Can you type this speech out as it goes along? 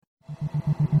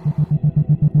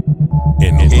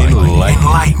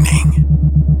Enlightening.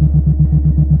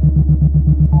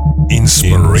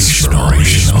 Inspirational.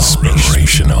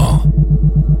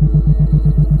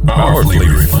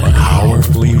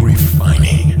 Powerfully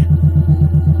refining.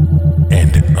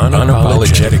 And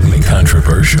unapologetically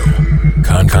controversial.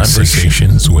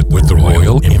 Conversations with the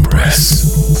Royal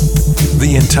Empress.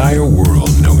 The entire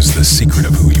world knows the secret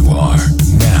of who you are.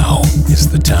 Now is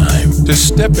the time to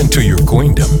step into your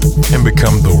queendom and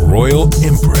become the Royal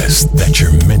Empress that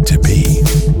you're meant to be.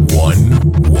 One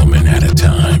woman at a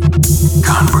time.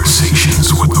 Conversations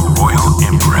with the Royal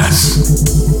Empress.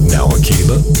 Now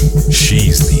Akila,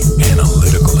 she's the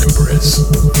analytical empress.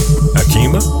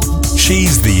 Akima,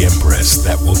 she's the empress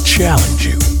that will challenge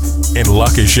you. And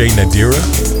Lakashay Nadira,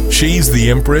 she's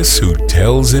the empress who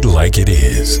tells it like it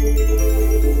is.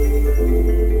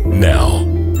 Now,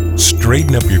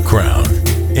 straighten up your crown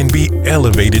and be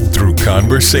elevated through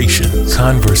conversations.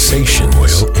 Conversations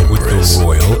with the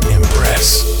Royal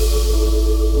Empress.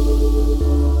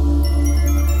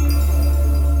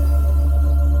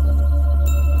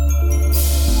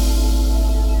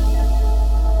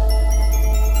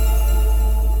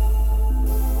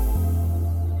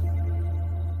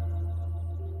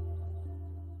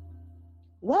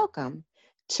 Welcome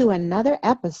to another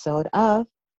episode of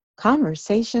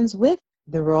Conversations with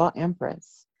the Royal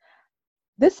Empress.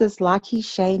 This is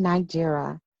Lakashay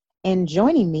Nadira, and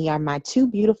joining me are my two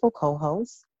beautiful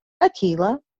co-hosts,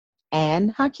 Akila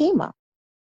and Hakima.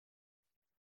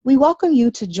 We welcome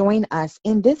you to join us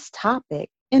in this topic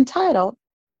entitled,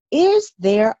 Is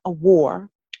There a War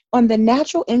on the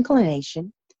Natural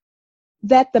Inclination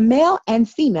that the Male and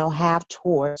Female Have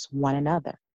Towards One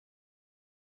Another?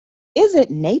 Is it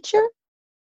nature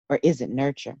or is it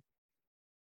nurture?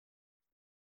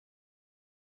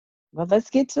 Well, let's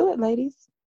get to it, ladies.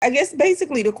 I guess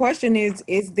basically the question is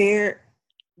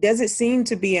does it seem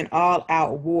to be an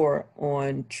all-out war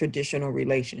on traditional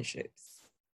relationships?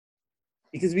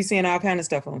 Because we're seeing all kind of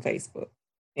stuff on Facebook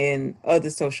and other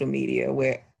social media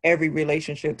where every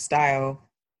relationship style,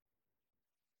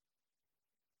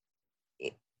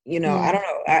 I don't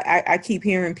know. I keep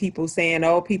hearing people saying,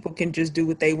 oh, people can just do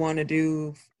what they want to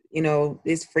do.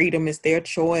 It's freedom, it's their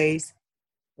choice.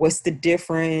 What's the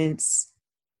difference?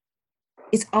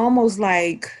 It's almost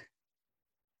like,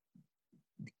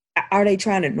 are they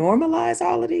trying to normalize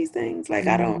all of these things? Like,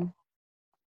 I don't.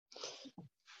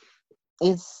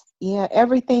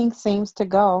 Everything seems to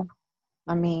go.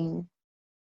 I mean,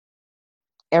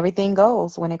 everything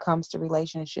goes when it comes to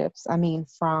relationships. I mean,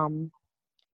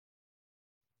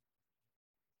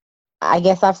 I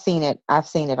guess I've seen it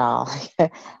all.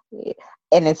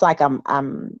 And it's like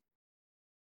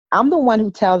I'm the one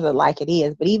who tells it like it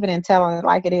is, but even in telling it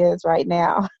like it is right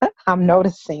now, I'm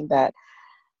noticing that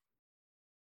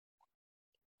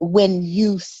when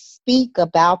you speak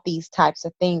about these types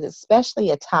of things, especially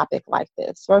a topic like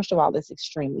this, first of all, it's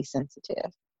extremely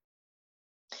sensitive.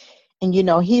 And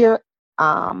here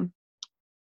at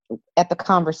the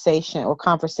conversation or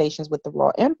conversations with the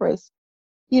Royal Empress,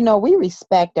 we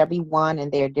respect everyone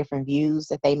and their different views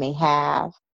that they may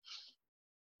have.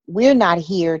 We're not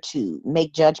here to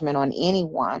make judgment on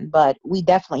anyone, but we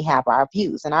definitely have our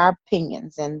views and our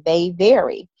opinions, and they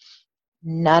vary.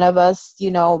 None of us,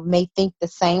 may think the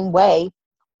same way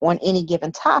on any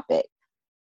given topic.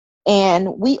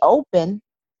 And we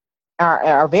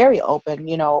are very open,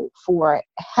 for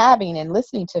having and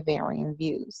listening to varying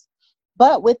views.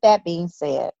 But with that being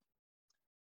said,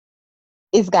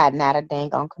 it's gotten out of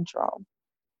dang on control,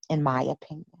 in my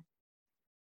opinion.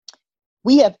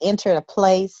 We have entered a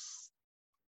place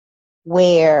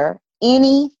where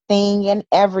anything and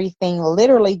everything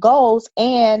literally goes,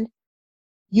 and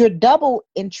you're double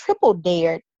and triple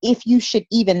dared if you should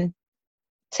even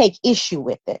take issue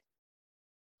with it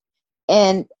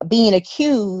and being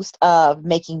accused of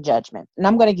making judgment. And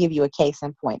I'm going to give you a case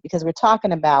in point, because we're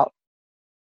talking about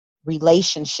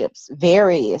relationships,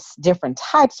 various different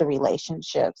types of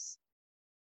relationships.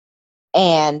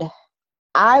 And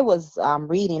I was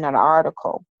reading an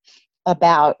article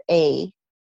about a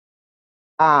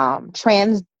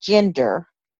transgender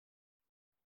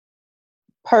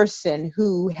person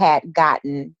who had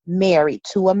gotten married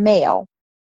to a male,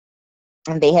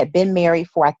 and they had been married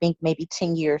for, I think, maybe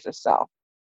 10 years or so.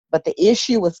 But the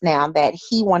issue was now that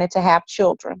he wanted to have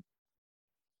children,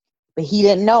 but he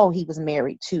didn't know he was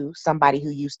married to somebody who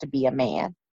used to be a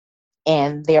man,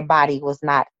 and their body was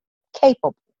not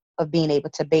capable of being able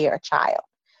to bear a child.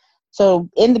 So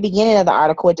in the beginning of the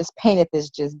article, it just painted this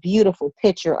just beautiful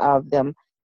picture of them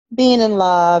being in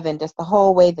love and just the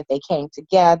whole way that they came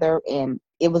together. And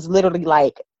it was literally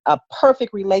like a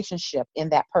perfect relationship in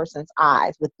that person's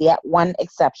eyes, with that one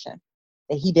exception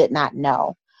that he did not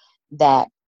know that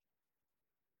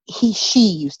she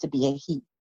used to be a he.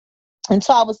 And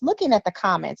so I was looking at the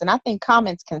comments, and I think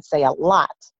comments can say a lot.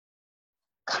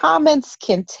 Comments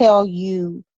can tell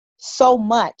you so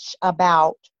much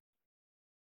about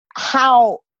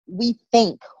how we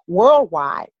think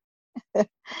worldwide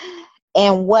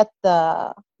and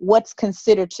what's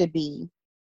considered to be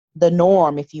the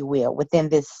norm, if you will, within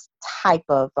this type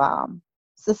of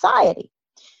society.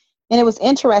 And it was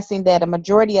interesting that a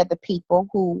majority of the people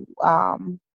who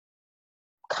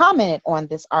commented on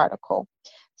this article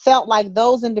felt like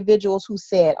those individuals who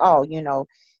said, oh,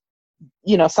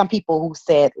 some people who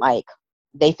said, like,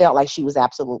 they felt like she was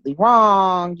absolutely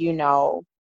wrong,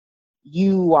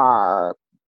 you are,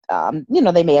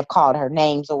 they may have called her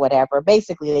names or whatever.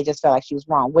 Basically, they just felt like she was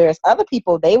wrong. Whereas other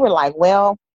people, they were like,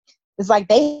 well, it's like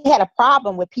they had a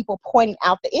problem with people pointing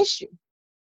out the issue.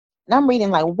 And I'm reading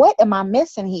like, what am I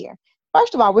missing here?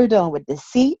 First of all, we're dealing with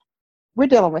deceit. We're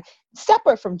dealing with,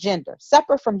 separate from gender,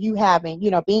 separate from you having,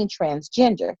 being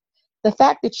transgender. The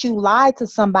fact that you lied to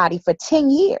somebody for 10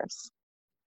 years,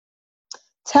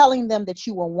 telling them that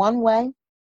you were one way,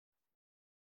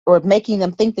 or making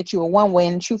them think that you were one way,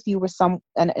 and in truth, you were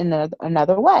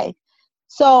another way.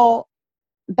 So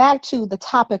back to the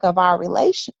topic of our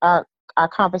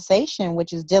conversation,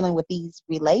 which is dealing with these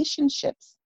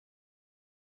relationships.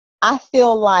 I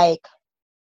feel like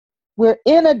we're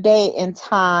in a day and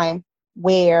time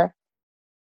where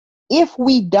if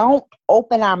we don't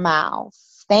open our mouths,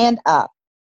 stand up,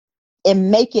 and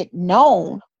make it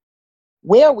known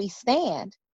where we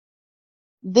stand,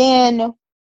 then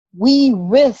we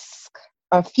risk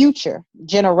a future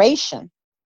generation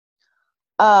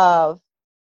of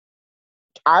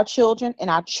our children and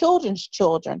our children's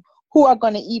children who are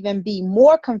going to even be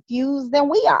more confused than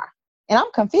we are. And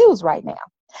I'm confused right now.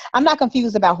 I'm not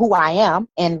confused about who I am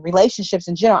and relationships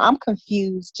in general. I'm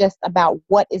confused just about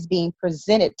what is being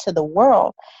presented to the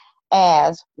world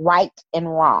as right and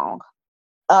wrong,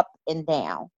 up and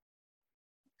down.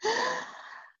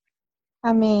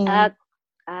 I mean, I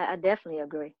definitely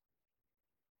agree.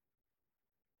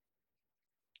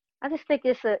 I just think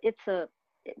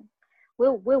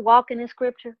we're walking in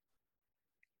scripture.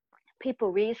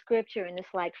 People read scripture and it's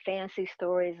like fancy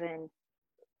stories and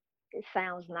it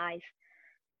sounds nice.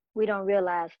 We don't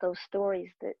realize those stories,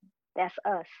 that's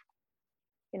us.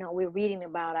 We're reading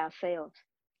about ourselves.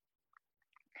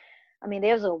 I mean,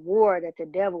 there's a war that the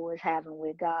devil is having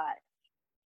with God.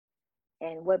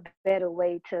 And what better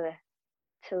way to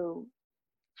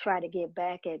try to get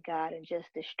back at God and just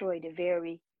destroy the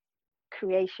very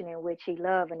creation in which he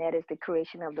loved, and that is the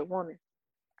creation of the woman.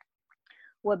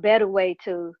 What better way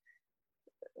to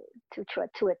try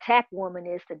to attack woman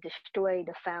is to destroy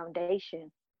the foundation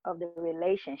of the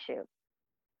relationship.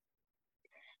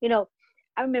 I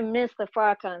remember Minister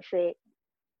Farrakhan said,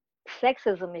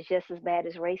 sexism is just as bad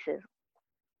as racism.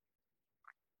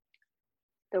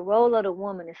 The role of the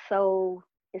woman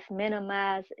it's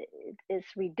minimized, it's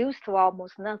reduced to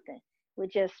almost nothing. We're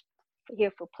just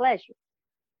here for pleasure.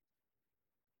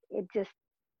 It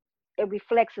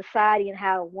reflects society and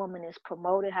how a woman is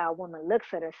promoted, how a woman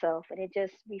looks at herself, and it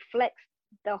just reflects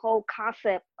the whole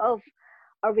concept of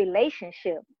a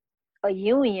relationship, a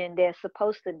union that's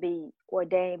supposed to be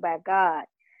ordained by God.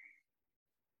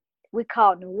 We're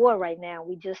caught in a war right now.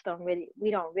 We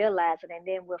don't realize it, and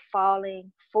then we're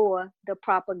falling for the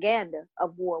propaganda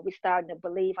of war. We're starting to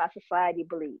believe how society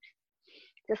believes.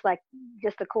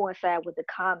 Just to coincide with the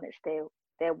comments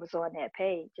that was on that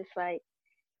page, just like,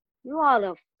 you all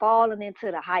have fallen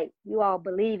into the hype. You all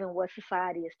believe in what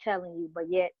society is telling you, but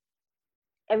yet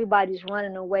everybody's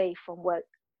running away from what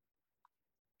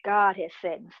God has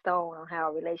set in stone on how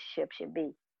a relationship should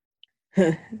be.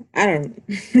 I don't.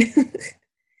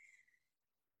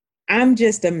 I'm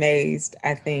just amazed,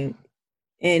 I think,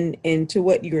 and to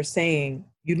what you're saying.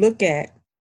 You look at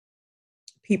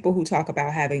people who talk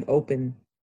about having open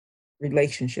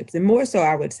relationships, and more so,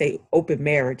 I would say open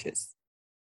marriages.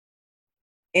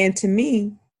 And to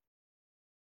me,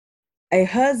 a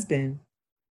husband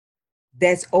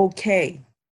that's okay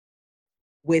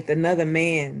with another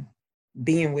man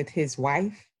being with his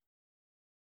wife,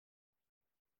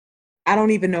 I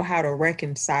don't even know how to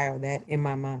reconcile that in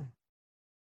my mind.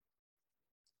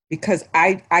 Because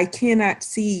I cannot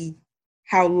see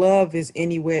how love is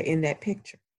anywhere in that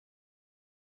picture.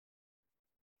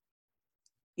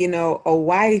 A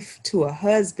wife to a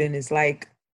husband is like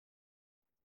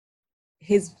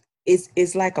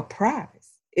it's like a prize.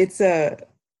 It's and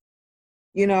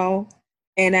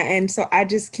so I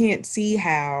just can't see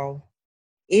how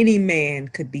any man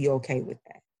could be okay with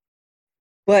that.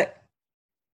 But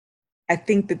I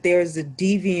think that there's a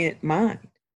deviant mind,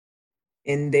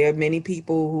 and there are many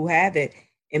people who have it,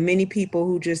 and many people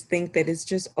who just think that it's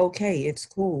just okay, it's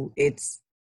cool, it's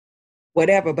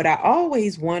whatever. But I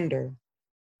always wonder,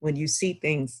 when you see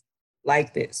things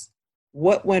like this,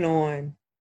 what went on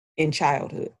in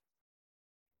childhood?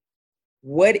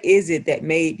 What is it that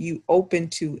made you open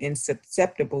to and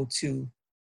susceptible to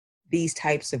these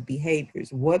types of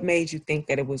behaviors? What made you think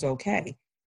that it was okay?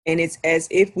 And it's as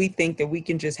if we think that we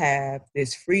can just have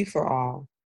this free for all.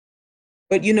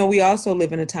 But we also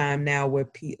live in a time now where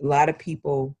a lot of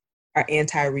people are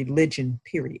anti-religion,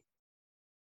 period.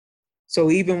 So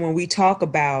even when we talk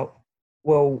about,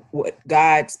 well, what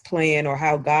God's plan or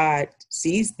how God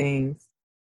sees things,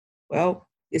 well,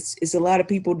 it's a lot of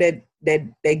people that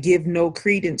give no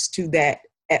credence to that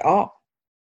at all,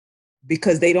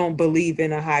 because they don't believe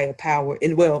in a higher power.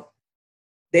 And well,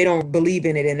 they don't believe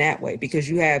in it in that way, because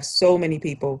you have so many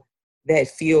people that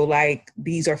feel like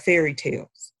these are fairy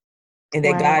tales and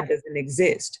that Right. God doesn't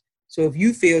exist. So if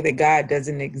you feel that God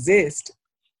doesn't exist,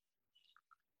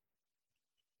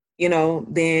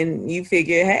 then you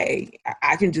figure, hey,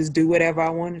 I can just do whatever I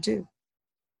want to do.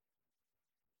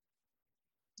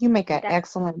 You make an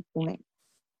excellent point.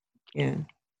 Yeah.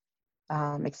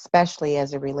 Especially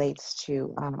as it relates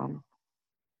to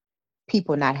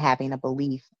people not having a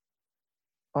belief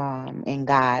in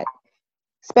God,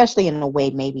 especially in a way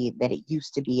maybe that it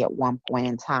used to be at one point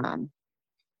in time.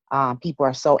 People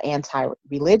are so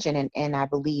anti-religion, and I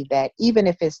believe that even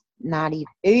if it's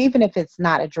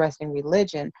not addressing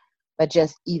religion, but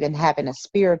just even having a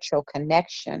spiritual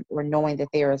connection or knowing that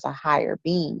there is a higher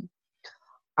being,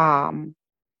 and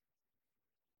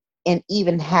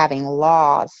even having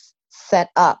laws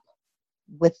set up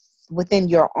within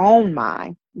your own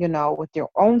mind, with your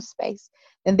own space,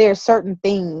 then there are certain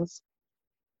things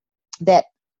that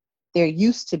there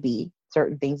used to be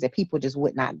certain things that people just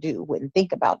wouldn't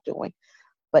think about doing.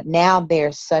 But now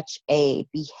there's such a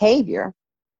behavior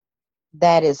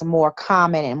that is more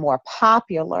common and more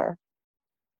popular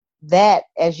that,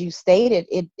 as you stated,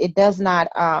 it does not,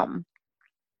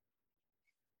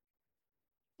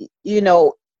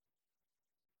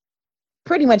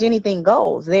 pretty much anything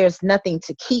goes. There's nothing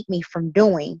to keep me from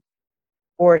doing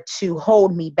or to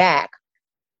hold me back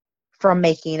from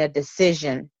making a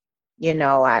decision.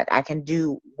 I can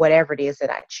do whatever it is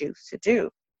that I choose to do.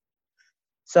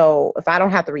 So if I don't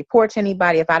have to report to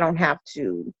anybody, if I don't have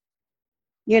to,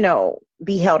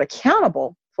 be held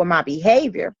accountable for my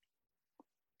behavior,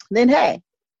 then hey,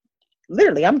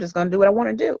 literally, I'm just going to do what I want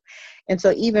to do. And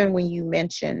so even when you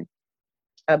mention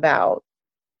about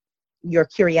your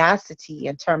curiosity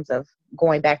in terms of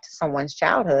going back to someone's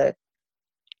childhood,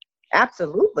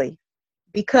 absolutely.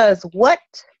 Because what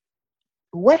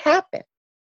happened?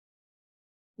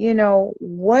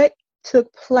 What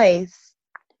took place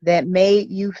that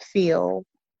made you feel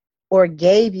or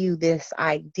gave you this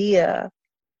idea,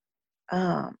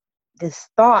 this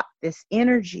thought, this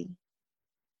energy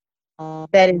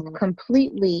that is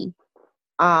completely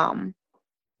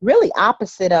really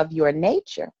opposite of your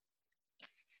nature,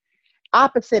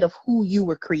 opposite of who you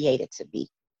were created to be.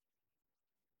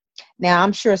 Now,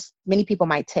 I'm sure many people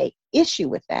might take issue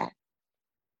with that.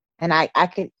 And I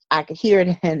could hear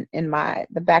it in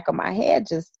the back of my head,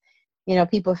 just,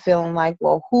 people feeling like,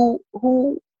 well,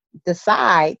 who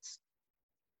decides,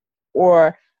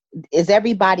 or is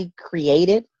everybody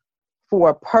created for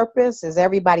a purpose? Is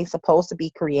everybody supposed to be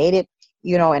created,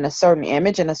 in a certain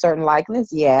image and a certain likeness?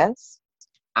 Yes,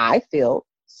 I feel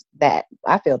that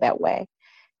way.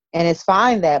 And it's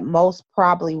fine that most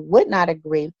probably would not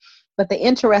agree. But the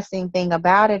interesting thing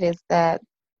about it is that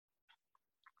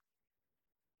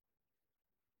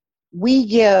we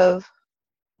give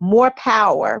more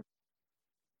power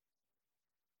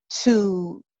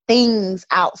to things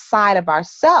outside of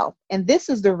ourselves. And this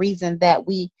is the reason that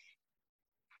we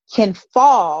can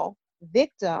fall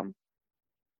victim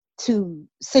to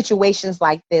situations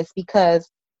like this, because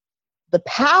the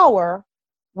power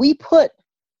we put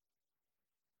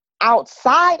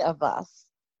outside of us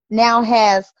now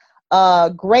has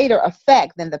a greater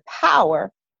effect than the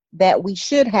power that we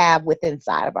should have within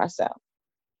inside of ourselves.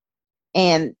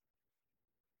 And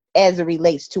as it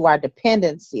relates to our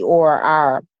dependency or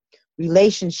our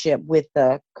relationship with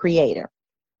the Creator.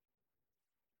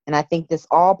 And I think this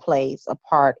all plays a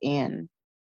part in,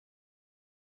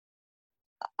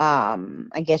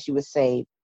 I guess you would say,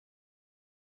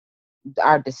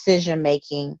 our decision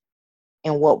making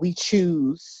and what we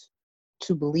choose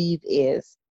to believe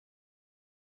is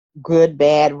good,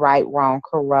 bad, right, wrong,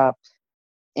 corrupt,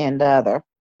 and other.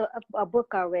 A book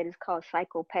I read is called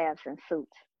Psychopaths in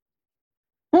Suits.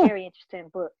 Very interesting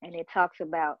book, and it talks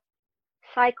about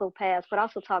psychopaths, but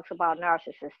also talks about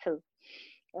narcissists too.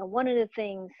 And one of the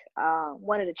things,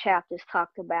 one of the chapters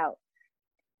talked about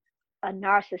a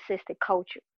narcissistic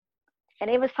culture, and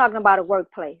it was talking about a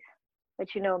workplace.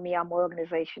 But you know me, I'm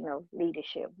organizational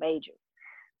leadership major.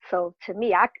 So to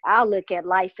me, I look at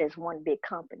life as one big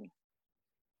company,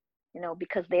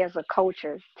 because there's a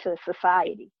culture to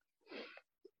society.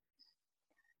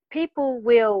 People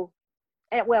will,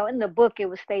 and well, in the book it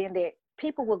was stating that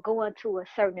people will go into a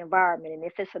certain environment, and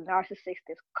if it's a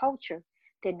narcissistic culture,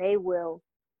 then they will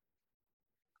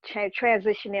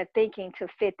transition their thinking to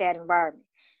fit that environment.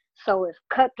 So if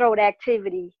cutthroat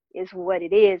activity is what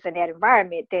it is in that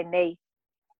environment, then they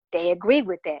agree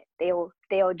with that.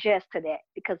 They'll adjust to that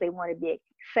because they want to be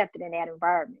accepted in that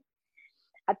environment.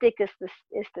 I think it's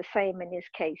the same in this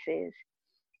case. Is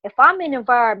if I'm in an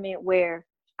environment where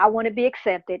I want to be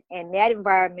accepted, and that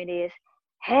environment is,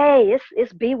 hey,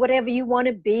 it's be whatever you want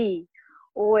to be,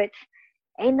 or it's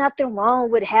ain't nothing wrong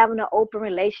with having an open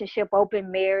relationship,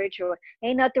 open marriage, or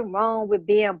ain't nothing wrong with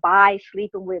being bi,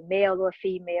 sleeping with male or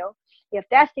female. If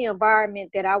that's the environment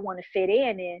that I want to fit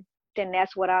in, then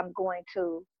that's what I'm going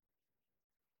to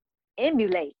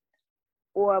emulate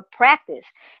or practice.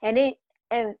 And it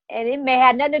may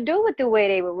have nothing to do with the way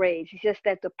they were raised. It's just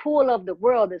that the pull of the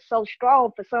world is so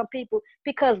strong for some people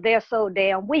because they're so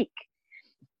damn weak.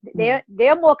 They're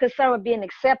more concerned with being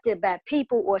accepted by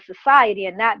people or society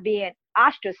and not being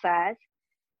ostracized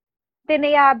than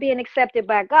they are being accepted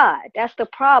by God. That's the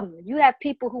problem. You have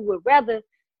people who would rather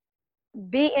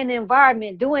be in an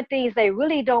environment doing things they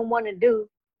really don't want to do.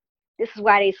 This is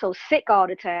why they're so sick all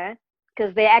the time,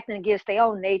 because they're acting against their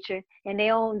own nature and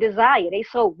their own desire. They're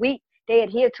so weak, they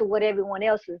adhere to what everyone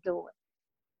else is doing.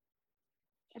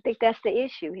 I think that's the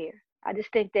issue here. I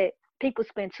just think that people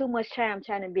spend too much time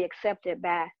trying to be accepted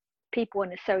by people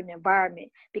in a certain environment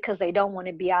because they don't want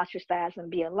to be ostracized and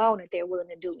be alone, and they're willing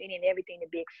to do any and everything to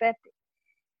be accepted.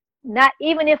 Not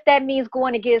even if that means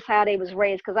going against how they was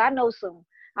raised, because I know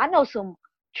some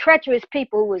treacherous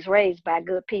people who was raised by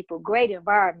good people, great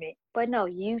environment, but no,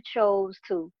 you chose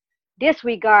to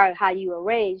disregard how you were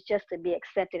raised just to be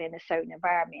accepted in a certain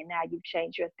environment, and now you've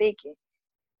changed your thinking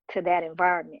to that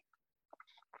environment.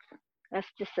 That's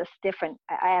just a different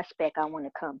aspect I want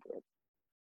to come with.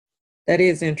 That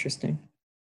is interesting.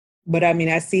 But I mean,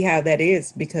 I see how that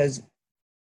is, because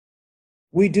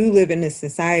we do live in a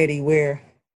society where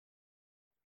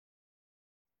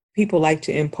people like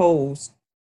to impose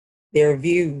their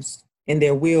views and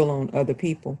their will on other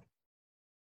people.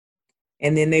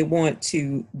 And then they want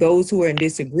to, those who are in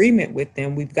disagreement with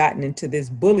them, we've gotten into this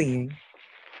bullying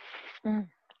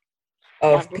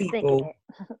of people.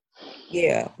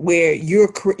 Yeah, where you're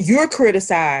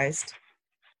criticized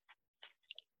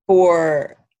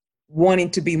for wanting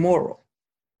to be moral.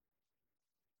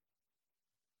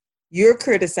 You're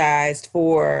criticized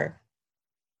for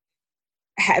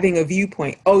having a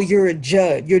viewpoint. Oh, you're a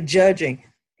judge. You're judging.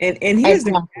 And here's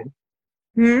exactly.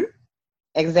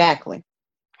 Exactly.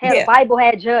 Hell, the Bible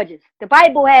had judges. The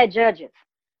Bible had judges.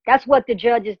 That's what the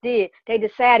judges did. They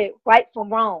decided right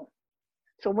from wrong.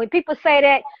 So when people say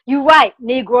that, you're right,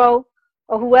 Negro,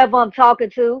 or whoever I'm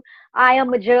talking to, I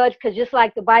am a judge, because just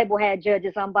like the Bible had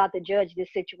judges, I'm about to judge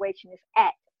this situation, this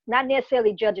act. Not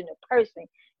necessarily judging the person,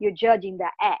 you're judging the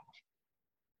act.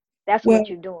 That's what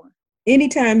you're doing.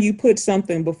 Anytime you put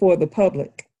something before the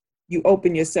public, you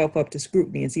open yourself up to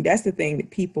scrutiny. And see, that's the thing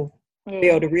that people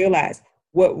fail to realize.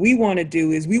 What we want to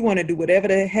do is we want to do whatever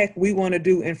the heck we want to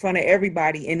do in front of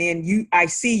everybody. And then I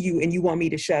see you and you want me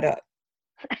to shut up.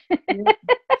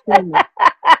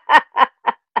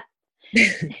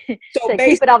 So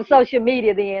keep it off social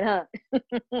media then, huh?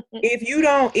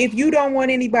 If you don't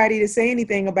want anybody to say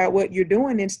anything about what you're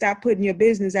doing, then stop putting your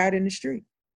business out in the street.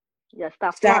 Yeah,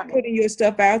 stop putting your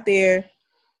stuff out there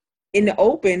in the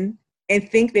open and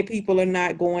think that people are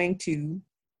not going to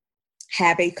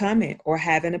have a comment or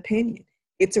have an opinion.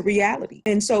 It's a reality.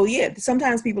 And so, yeah,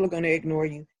 sometimes people are going to ignore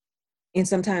you and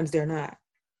sometimes they're not.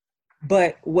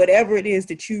 But whatever it is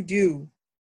that you do,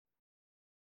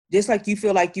 just like you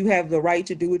feel like you have the right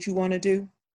to do what you want to do,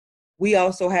 we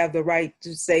also have the right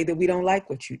to say that we don't like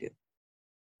what you do.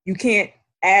 You can't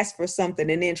ask for something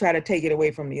and then try to take it away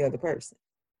from the other person.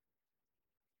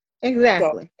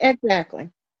 Exactly. Exactly.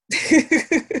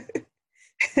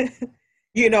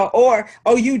 Or,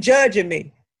 oh, you judging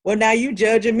me. Well, now you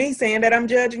judging me, saying that I'm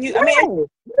judging you. Right. I mean,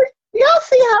 y'all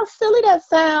see how silly that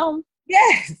sounds?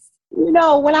 Yes.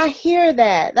 When I hear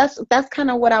that, that's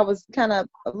kind of what I was kind of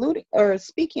alluding or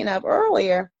speaking of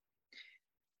earlier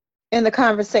in the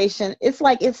conversation. It's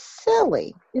like, it's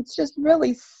silly. It's just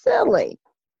really silly.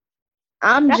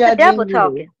 I'm That's the devil judging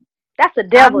talking. you. That's the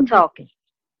devil I'm talking.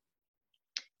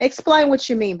 Explain what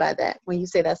you mean by that when you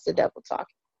say that's the devil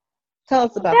talking. Tell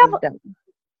us about this Devil, devil.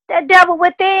 that devil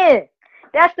within.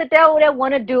 That's the devil that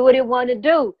want to do what it want to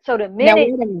do. So the Now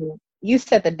minute, wait a minute. You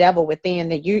said the devil within.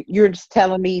 That you're just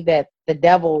telling me that the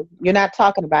devil. You're not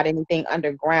talking about anything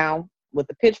underground with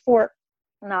the pitchfork.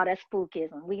 no, that's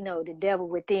spookism. We know the devil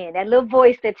within. That little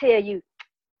voice that tell you,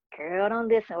 girl, don't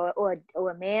listen, or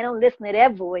man, don't listen to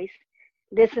that voice.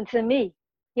 Listen to me.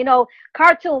 You know,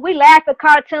 cartoon. We laugh at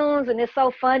cartoons and it's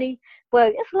so funny,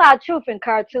 but it's a lot of truth in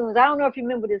cartoons. I don't know if you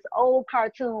remember this old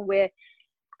cartoon where,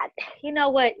 you know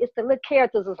what? It's the little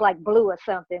characters was like blue or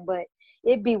something, but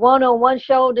it'd be one on one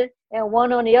shoulder and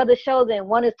one on the other shoulder, and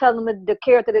one is telling the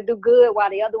character to do good, while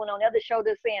the other one on the other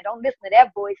shoulder is saying, "Don't listen to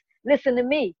that voice. Listen to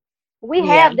me." We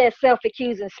Yeah. have that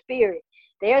self-accusing spirit.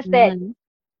 There's that. Hmm.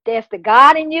 There's the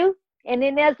God in you, and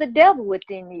then there's the devil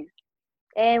within you.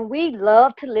 And we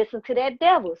love to listen to that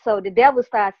devil. So the devil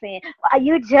starts saying, "Are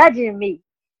you judging me?"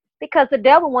 Because the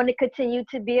devil want to continue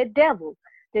to be a devil.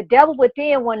 The devil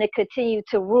within want to continue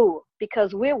to rule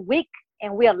because we're weak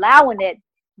and we're allowing that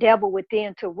devil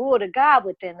within to rule the God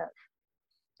within us.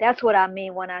 That's what I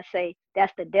mean when I say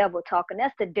that's the devil talking.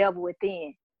 That's the devil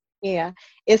within. Yeah.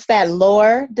 It's that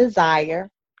lower desire,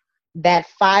 that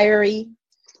fiery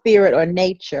spirit or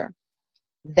nature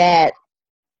that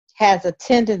has a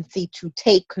tendency to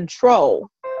take control.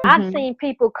 I've Hmm. seen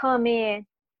people come in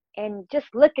and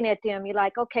just looking at them, you're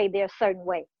like, okay, they're a certain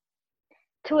way.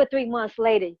 2 or 3 months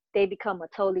later, they become a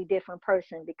totally different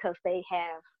person because they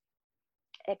have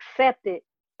accepted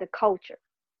the culture.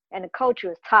 And the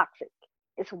culture is toxic,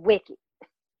 it's wicked.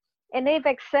 And they've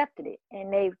accepted it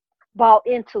and they've bought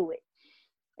into it.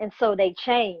 And so they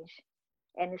change.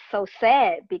 And it's so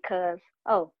sad because,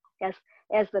 oh, as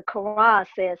as the Quran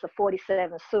says, the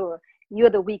 47th surah, you're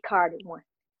the weak-hearted one.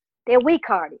 They're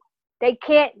weak-hearted. They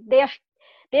can't. Their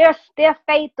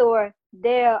faith or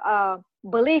their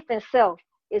belief in self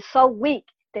is so weak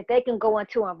that they can go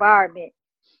into an environment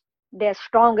that's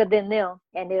stronger than them,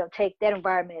 and it'll take that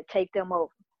environment and take them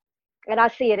over. And I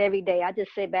see it every day. I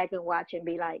just sit back and watch and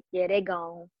be like, yeah, they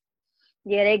gone.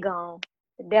 Yeah, they gone.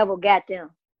 The devil got them.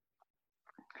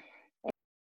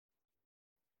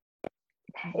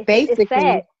 It's sad.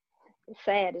 Basically, It's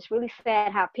sad. It's really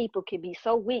sad how people can be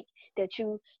so weak that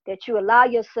you allow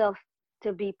yourself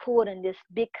to be pulled in this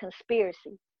big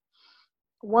conspiracy.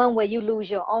 One where you lose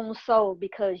your own soul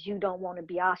because you don't want to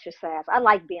be ostracized. I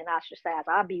like being ostracized.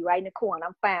 I'll be right in the corner.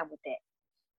 I'm fine with that.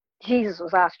 Jesus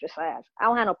was ostracized. I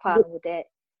don't have no problem with that.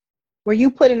 were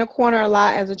you put in a corner a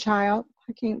lot as a child?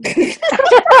 I can't.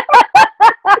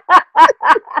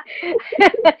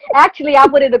 Actually, I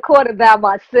went in the corner by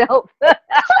myself. Wait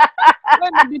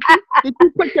a minute, did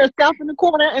you put yourself in the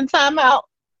corner and time out?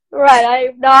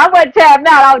 Right. I wasn't tapping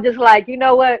out. I was just like, you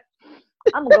know what?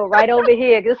 I'm gonna go right over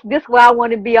here. This where I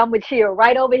want to be. I'm gonna chill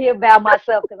right over here by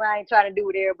myself because I ain't trying to do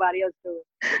what everybody else doing.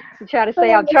 You try to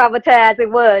say I'm traumatized?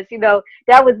 It was,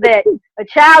 that was that. A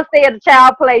child stay at a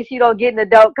child place. You don't get an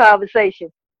adult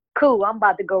conversation. Cool. I'm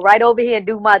about to go right over here and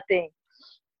do my thing.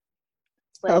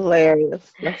 But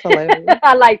Hilarious. That's hilarious.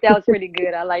 I like that. Was pretty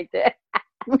good. I like that.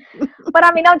 But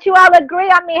I mean, don't you all agree?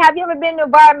 I mean, have you ever been in an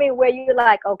environment where you're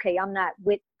like, okay, I'm not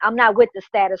with the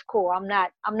status quo. I'm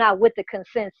not with the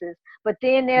consensus. But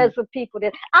then there's the people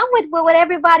that I'm with what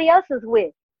everybody else is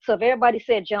with. So if everybody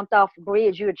said jumped off a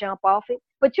bridge, you would jump off it.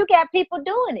 But you got people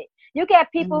doing it. You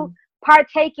got people Mhm.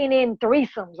 partaking in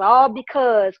threesomes, all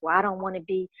because, well, I don't want to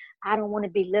be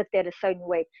looked at a certain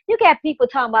way. You got people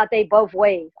talking about they both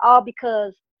ways, all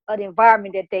because of the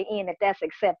environment that they in, that that's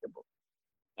acceptable.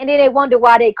 And then they wonder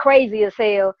why they crazy as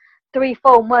hell 3,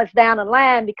 4 months down the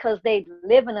line because they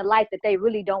living a life that they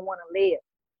really don't want to live.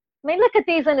 I mean, look at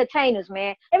these entertainers,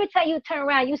 man. Every time you turn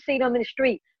around, you see them in the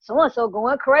street, so and so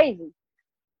going crazy.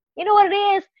 You know what it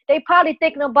is? They probably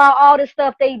thinking about all the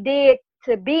stuff they did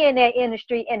to be in that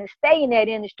industry and to stay in that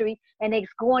industry, and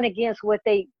it's going against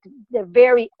the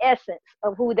very essence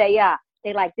of who they are.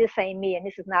 They like, this ain't me, and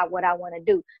this is not what I want to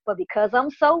do. But because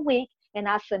I'm so weak and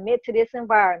I submit to this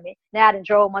environment, now I done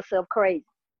drove myself crazy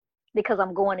because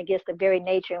I'm going against the very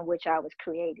nature in which I was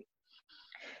created.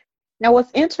 Now,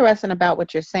 what's interesting about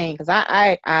what you're saying, because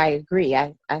I agree.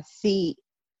 I see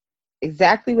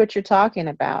exactly what you're talking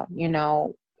about,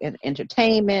 in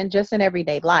entertainment, just in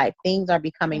everyday life. Things are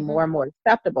becoming Hmm. more and more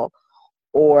acceptable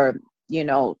or,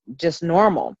 just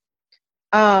normal.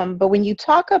 But when you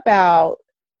talk about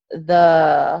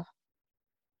the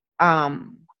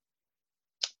um,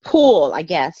 pull, I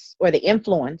guess, or the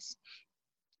influence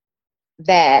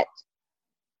that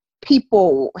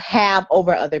people have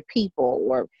over other people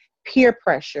or peer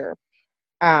pressure,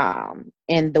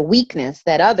 and the weakness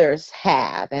that others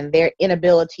have and their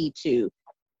inability to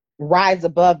rise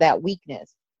above that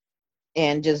weakness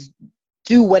and just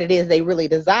do what it is they really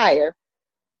desire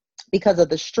because of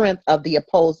the strength of the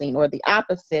opposing or the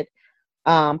opposite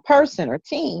person or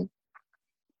team.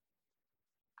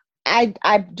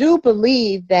 I do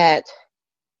believe that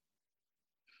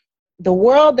the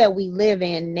world that we live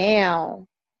in now,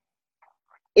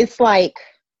 it's like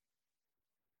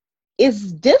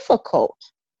it's difficult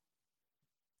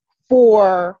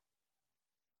for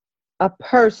a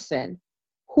person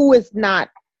who is not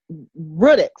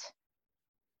rooted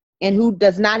and who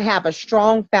does not have a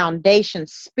strong foundation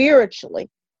spiritually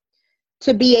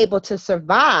to be able to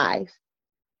survive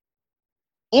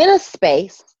in a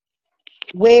space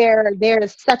where there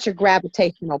is such a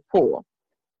gravitational pull.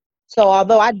 So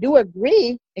although I do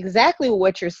agree exactly with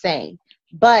what you're saying,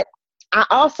 but I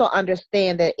also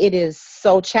understand that it is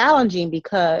so challenging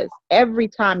because every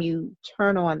time you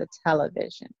turn on the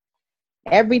television,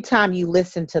 every time you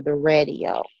listen to the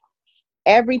radio,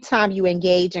 every time you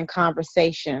engage in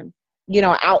conversation,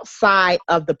 outside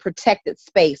of the protected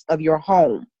space of your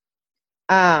home,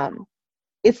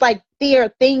 it's like there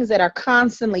are things that are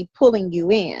constantly pulling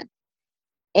you in.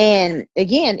 And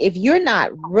again, if you're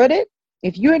not rooted,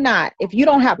 if you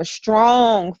don't have a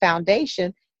strong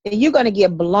foundation, then you're going to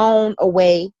get blown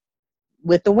away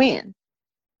with the wind.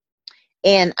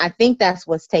 And I think that's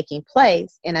what's taking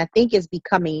place. And I think it's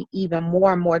becoming even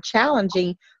more and more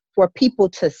challenging for people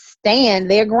to stand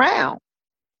their ground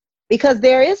because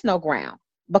there is no ground,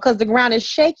 because the ground is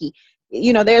shaky.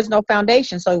 There's no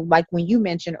foundation. So like when you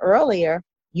mentioned earlier,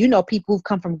 people who've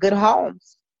come from good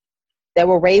homes that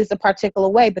were raised a particular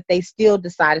way, but they still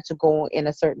decided to go in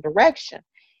a certain direction,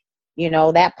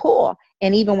 that pull.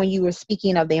 And even when you were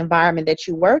speaking of the environment that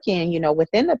you work in,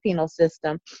 within the penal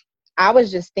system, I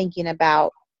was just thinking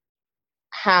about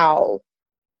how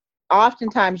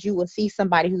oftentimes you will see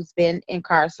somebody who's been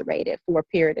incarcerated for a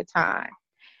period of time,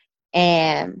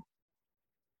 and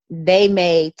they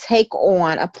may take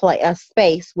on a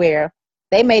space where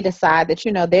they may decide that,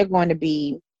 they're going to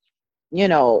be,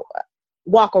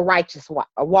 walk a righteous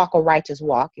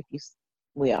walk, if you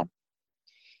will.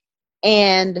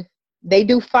 And they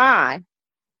do fine,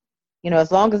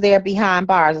 as long as they're behind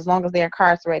bars, as long as they're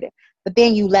incarcerated. But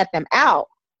then you let them out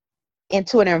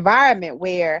into an environment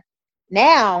where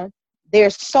now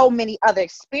there's so many other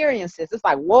experiences. It's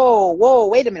like, whoa,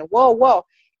 wait a minute, whoa.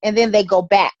 And then they go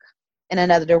back in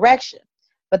another direction.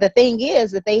 But the thing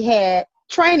is that they had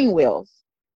training wheels.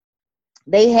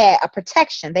 They had a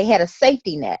protection. They had a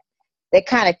safety net that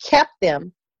kind of kept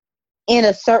them in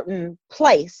a certain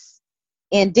place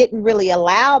and didn't really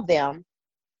allow them,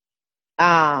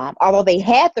 although they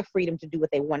had the freedom to do what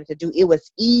they wanted to do, it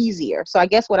was easier. So I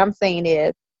guess what I'm saying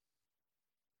is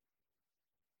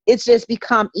it's just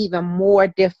become even more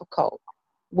difficult,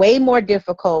 way more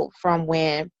difficult from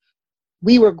when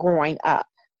we were growing up.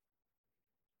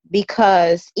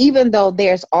 Because even though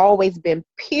there's always been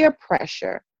peer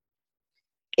pressure,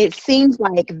 it seems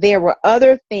like there were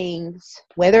other things,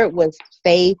 whether it was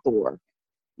faith or,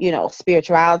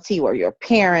 spirituality or your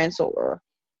parents or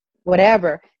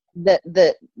whatever,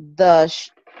 the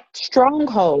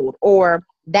stronghold or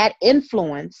that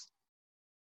influence,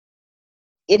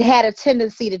 it had a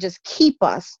tendency to just keep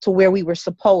us to where we were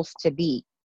supposed to be.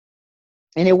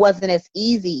 And it wasn't as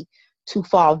easy to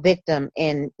fall victim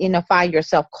and, find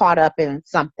yourself caught up in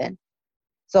something.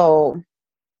 So,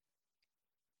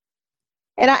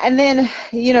 and then,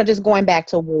 just going back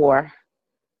to war,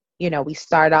 we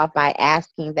start off by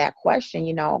asking that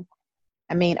question,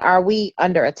 are we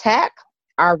under attack?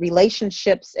 Our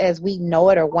relationships as we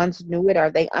know it or once knew it, are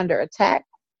they under attack?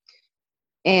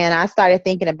 And I started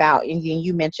thinking about, and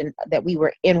you mentioned that we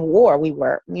were in war. We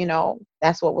were,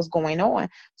 that's what was going on.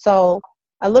 So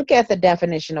I look at the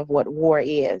definition of what war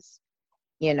is,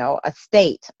 a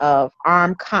state of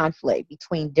armed conflict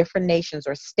between different nations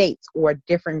or states or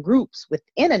different groups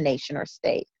within a nation or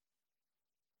state.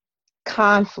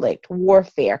 Conflict,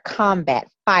 warfare, combat,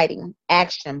 fighting,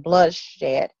 action,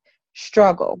 bloodshed,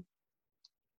 struggle.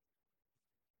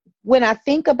 When I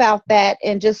think about that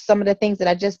and just some of the things that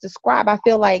I just described, I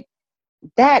feel like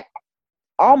that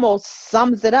almost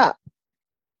sums it up,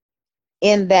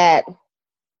 in that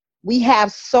we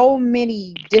have so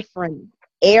many different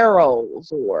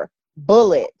arrows or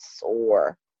bullets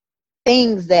or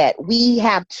things that we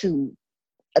have to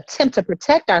attempt to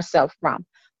protect ourselves from,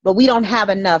 but we don't have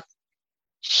enough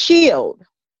shield.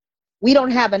 We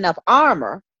don't have enough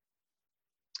armor,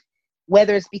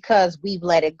 whether it's because we've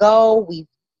let it go, we've,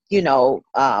 don't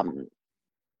have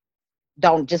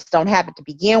it to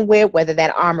begin with, whether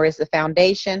that armor is the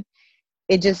foundation.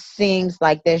 it just seems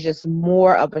like there's just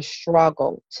more of a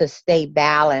struggle to stay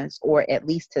balanced, or at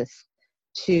least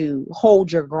to hold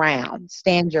your ground,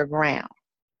 stand your ground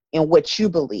in what you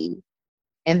believe.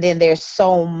 And then there's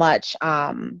so much,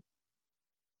 I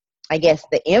guess,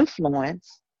 the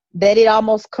influence that it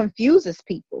almost confuses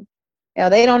people.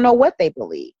 They don't know what they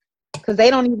believe, because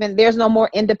there's no more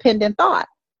independent thought,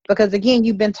 because again,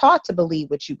 you've been taught to believe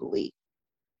what you believe.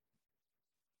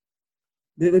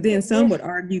 Then some would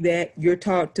argue that you're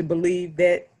taught to believe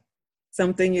that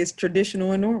something is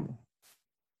traditional and normal.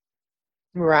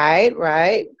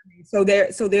 Right. So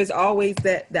there's always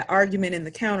the argument and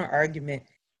the counter argument.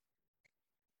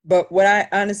 But what I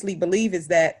honestly believe is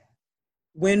that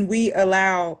when we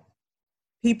allow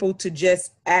people to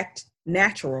just act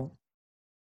natural,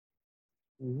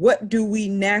 what do we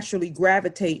naturally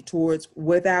gravitate towards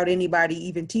without anybody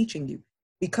even teaching you?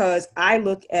 Because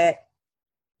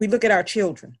we look at our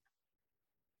children,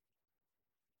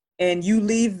 and you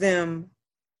leave them,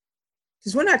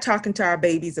 because we're not talking to our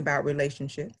babies about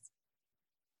relationships.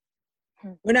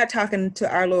 We're not talking to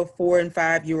our little 4 and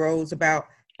 5 year olds about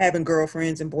having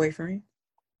girlfriends and boyfriends.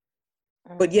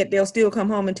 But yet they'll still come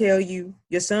home and tell you,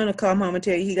 your son will come home and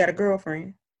tell you he got a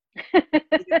girlfriend. Your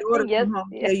daughter will come home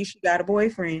and tell you she got a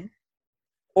boyfriend.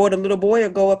 Or the little boy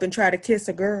will go up and try to kiss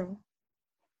a girl.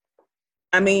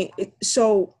 I mean,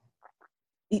 so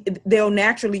they'll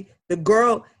naturally, the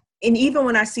girl, and even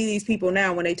when I see these people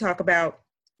now, when they talk about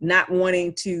not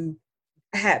wanting to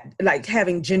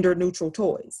having gender neutral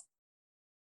toys,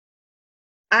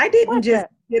 I didn't just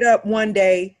get up one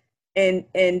day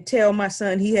and tell my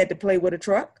son he had to play with a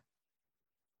truck.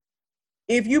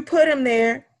 If you put him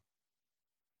there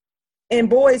and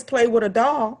boys play with a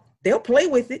doll, they'll play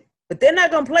with it, but they're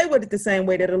not going to play with it the same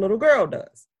way that a little girl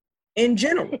does in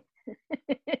general.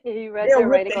 You're right. They're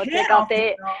right. They're going to take off the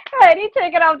head. Right, he's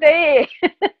taking off the head.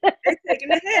 They're taking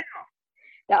the head off.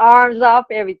 The arms off,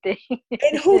 everything.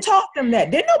 And who taught them that?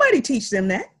 Didn't nobody teach them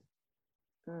that?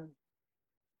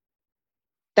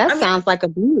 That sounds like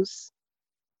abuse.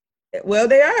 Well,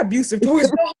 they are abusive towards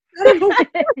dogs. I don't know.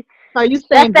 Are you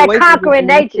saying that's that conquering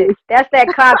nature? That's that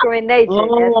conquering nature.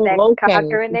 Oh, that's that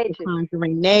conquering nature.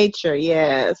 Conquering nature,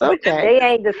 yes. Okay. They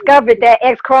ain't discovered that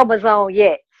X chromosome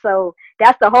yet. So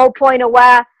that's the whole point of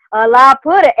why Allah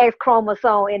put an X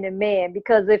chromosome in the man.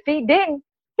 Because if he didn't,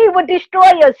 he would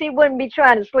destroy us. He wouldn't be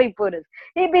trying to sleep with us.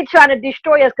 He'd be trying to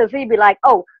destroy us, because he'd be like,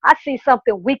 oh, I see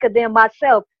something weaker than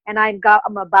myself, and I'm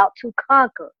about to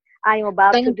conquer. I am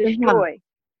about to destroy.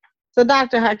 So,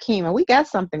 Dr. Hakima, we got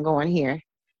something going here.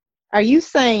 Are you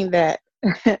saying that?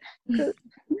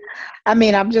 I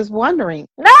mean, I'm just wondering.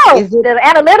 No, the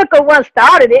analytical one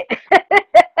started it.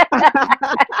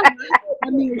 I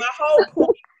mean, my whole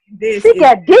point. She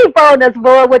got deep on us,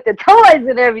 boy, with the toys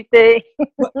and everything.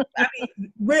 I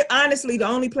mean, we're honestly, the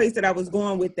only place that I was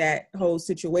going with that whole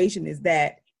situation is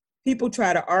that people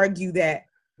try to argue that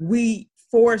we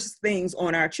force things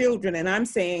on our children. And I'm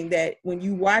saying that when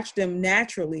you watch them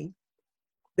naturally,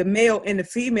 the male and the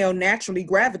female naturally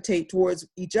gravitate towards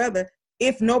each other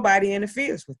if nobody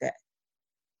interferes with that.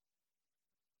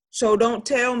 So don't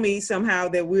tell me somehow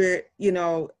that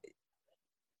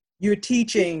you're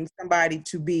teaching somebody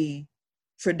to be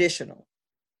traditional.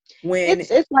 When it's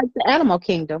like the animal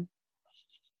kingdom.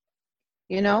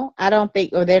 I don't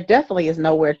think, or there definitely is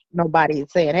nowhere nobody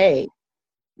saying, hey,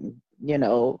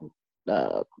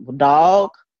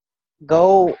 dog,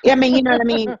 go. I mean, you know what I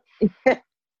mean?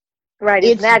 Right,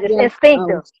 it's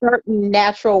instinctive. A certain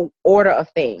natural order of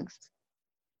things.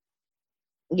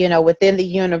 Within the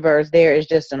universe, there is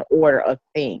just an order of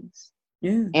things.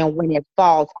 Yeah. And when it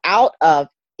falls out of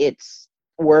its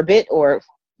orbit, or,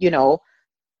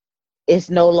 it's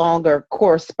no longer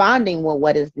corresponding with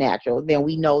what is natural, then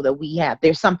we know that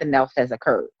there's something else has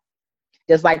occurred.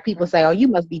 Just like people say, oh, you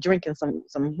must be drinking some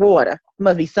water. There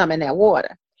must be some in that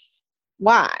water.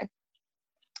 Why?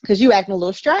 Because you acting a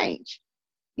little strange.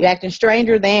 You're acting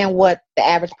stranger than what the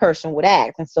average person would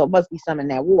act. And so it must be some in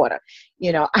that water.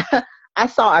 I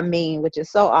saw a meme, which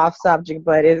is so off subject,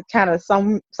 but it's kind of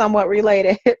somewhat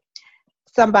related.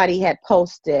 Somebody had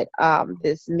posted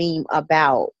this meme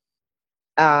about,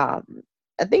 I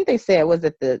think they said, was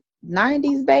it the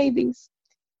 90s babies?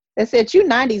 They said, you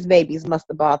 90s babies must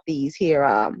have bought these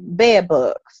here bed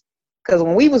bugs. Because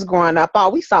when we was growing up,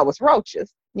 all we saw was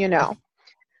roaches,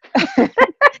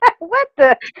 What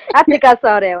the? I think I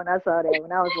saw that one. I was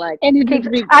like, I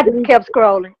just kept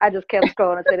scrolling. I said,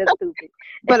 that's stupid.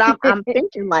 But I'm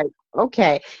thinking like,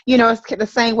 okay, it's the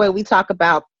same way we talk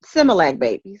about Similac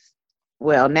babies.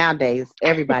 Well, nowadays,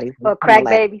 everybody's crack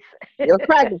babies.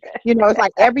 Crack. It's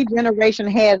like every generation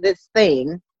has this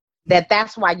thing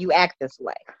that's why you act this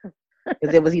way.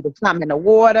 because it was either something in the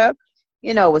water,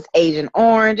 it was Agent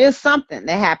Orange, just something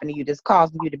that happened to you just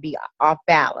caused you to be off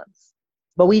balance.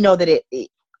 But we know that it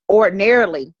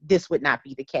ordinarily this would not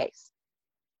be the case.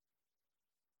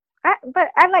 I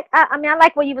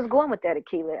like where you was going with that,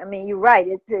 Akila. I mean, you're right.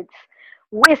 It's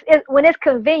when it's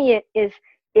convenient, is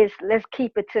let's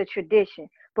keep it to tradition.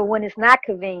 But when it's not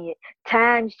convenient,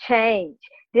 times change.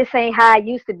 This ain't how it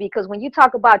used to be. Because when you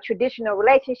talk about traditional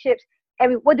relationships,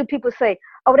 what do people say?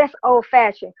 Oh, that's old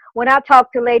fashioned. When I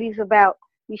talk to ladies about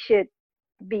you should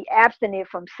be abstinent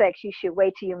from sex, you should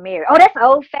wait till you're married. Oh, that's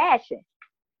old fashioned.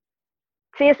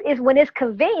 See, it's when it's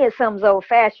convenient, something's old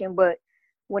fashioned, but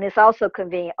when it's also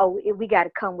convenient, we got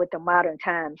to come with the modern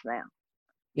times now.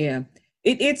 Yeah,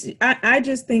 I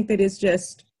just think that it's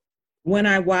just when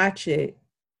I watch it,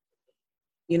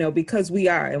 because we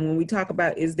are, and when we talk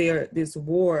about, is there this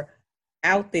war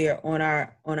out there on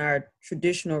our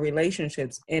traditional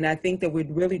relationships? And I think that we're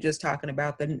really just talking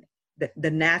about the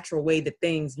natural way that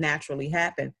things naturally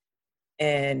happen.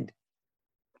 And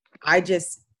I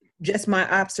just my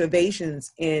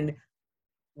observations in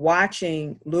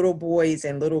watching little boys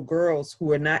and little girls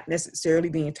who are not necessarily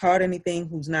being taught anything,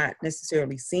 who's not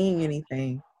necessarily seeing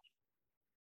anything,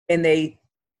 and they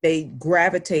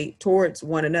gravitate towards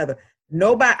one another.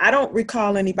 I don't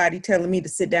recall anybody telling me to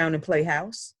sit down and play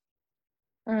house.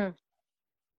 I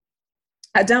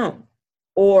don't.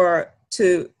 Or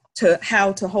to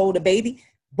how to hold a baby.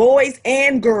 Boys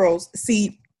and girls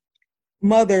see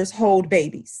mothers hold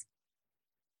babies.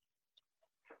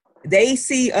 They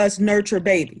see us nurture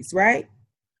babies, right?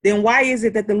 Then why is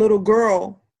it that the little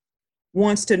girl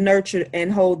wants to nurture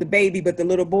and hold the baby, but the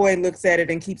little boy looks at it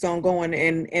and keeps on going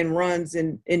and runs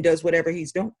and does whatever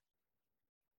he's doing?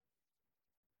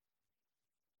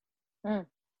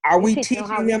 Are we teaching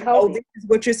them, this is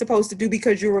what you're supposed to do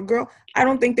because you're a girl? I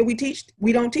don't think that we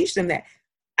don't teach them that.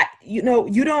 You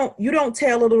don't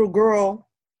tell a little girl,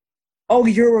 oh,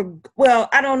 well,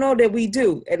 I don't know that we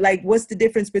do. Like, what's the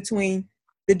difference between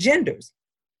the genders?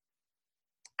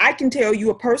 I can tell you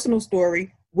a personal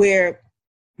story where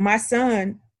my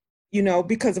son,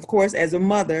 because of course, as a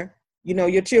mother,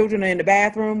 your children are in the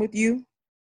bathroom with you.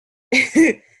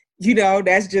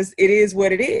 That's just, it is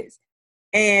what it is.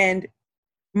 And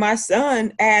my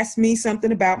son asked me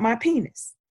something about my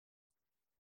penis.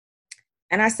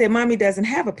 And I said, Mommy doesn't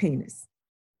have a penis.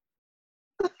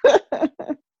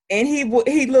 And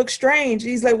he looked strange.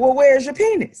 He's like, well, where's your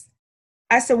penis?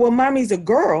 I said, well, Mommy's a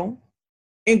girl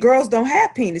and girls don't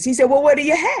have penis. He said, well, what do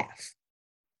you have?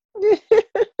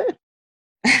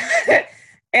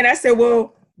 And I said,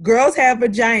 well, girls have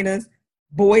vaginas,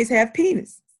 boys have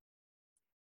penises.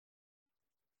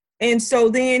 And so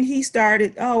then he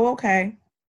started, oh, okay.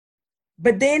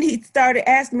 But then he started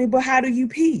asking me, but how do you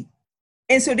pee?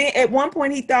 And so then at one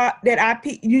point he thought that I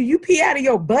pee, you pee out of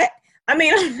your butt? I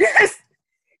mean,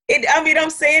 I'm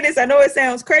saying this, I know it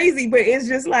sounds crazy, but it's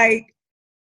just like,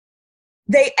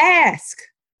 they ask.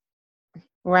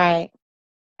 Right.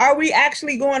 Are we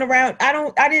actually going around?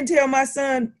 I didn't tell my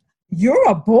son, you're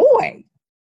a boy.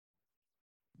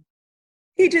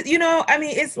 He just,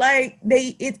 it's like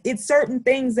it's certain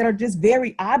things that are just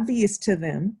very obvious to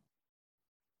them.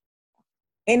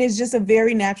 And it's just a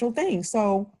very natural thing.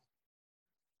 So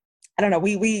I don't know.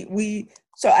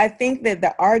 So I think that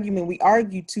the argument, we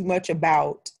argue too much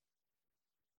about,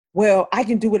 well, I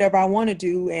can do whatever I want to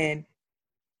do and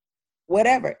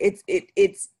whatever.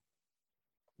 It's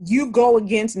you go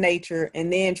against nature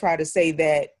and then try to say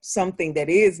that something that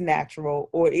is natural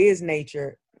or is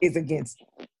nature is against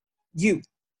you.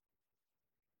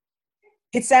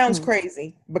 It sounds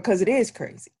crazy because it is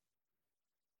crazy.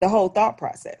 The whole thought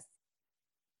process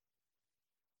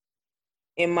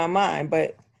in my mind,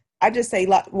 but I just say,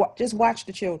 just watch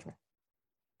the children.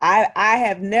 I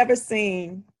have never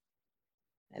seen,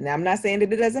 and I'm not saying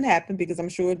that it doesn't happen because I'm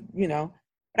sure, but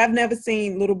I've never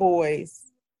seen little boys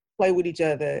play with each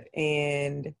other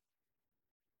and,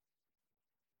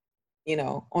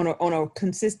 on a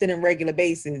consistent and regular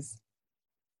basis,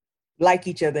 like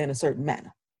each other in a certain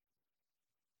manner.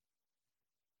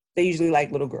 They usually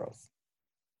like little girls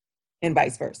and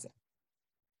vice versa.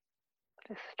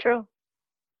 That's true.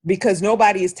 Because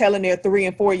nobody is telling their 3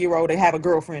 and 4 year old to have a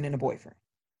girlfriend and a boyfriend.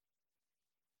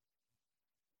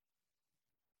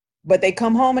 But they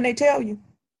come home and they tell you.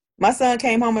 My son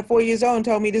came home at 4 years old and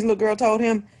told me this little girl told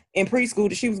him in preschool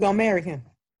that she was going to marry him.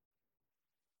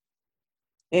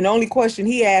 And the only question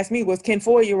he asked me was, can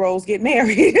 4-year-olds get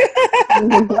married?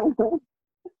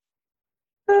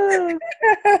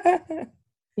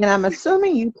 And I'm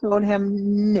assuming you told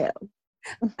him no.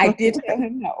 I did tell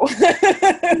him no.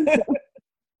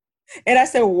 And I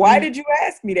said, why did you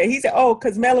ask me that? He said, oh,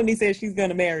 because Melanie said she's going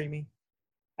to marry me.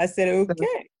 I said,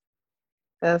 okay.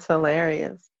 That's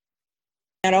hilarious.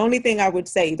 And the only thing I would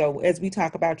say, though, as we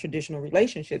talk about traditional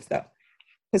relationships, though,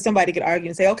 because somebody could argue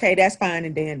and say, okay, that's fine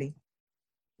and dandy.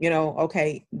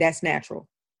 Okay, that's natural.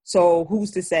 So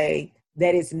who's to say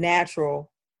that it's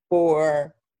natural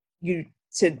for you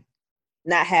to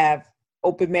not have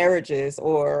open marriages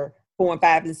or 4 and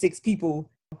 5 and 6 people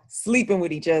sleeping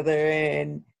with each other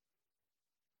and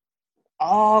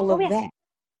all of that?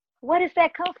 Where does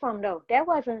that come from, though? That's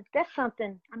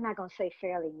something, I'm not going to say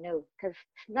fairly new, because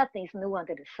nothing's new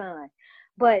under the sun.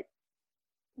 But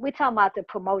we're talking about the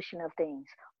promotion of things.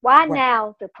 Why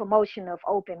now the promotion of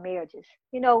open marriages?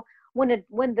 When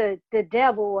the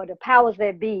devil or the powers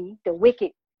that be, the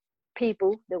wicked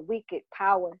people, the wicked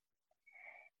power,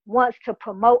 wants to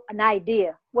promote an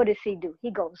idea, what does he do? He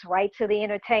goes right to the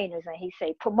entertainers and he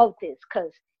say, promote this,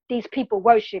 because these people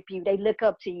worship you, they look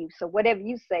up to you. So whatever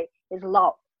you say is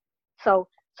law. So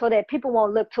that people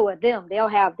won't look toward them,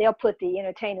 they'll put the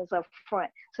entertainers up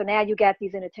front. So now you got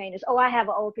these entertainers. Oh, I have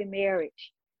an open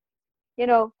marriage.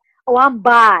 Oh, I'm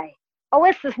bi. Oh,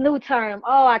 it's this new term.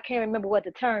 Oh, I can't remember what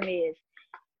the term is.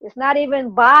 It's not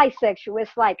even bisexual.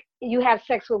 It's like you have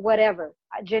sex with whatever.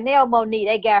 Janelle Monáe,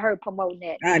 they got her promoting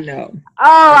that. I know.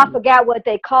 Oh, I forgot what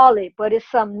they call it, but it's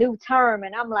some new term.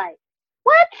 And I'm like,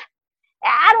 what?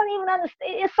 I don't even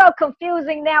understand. It's so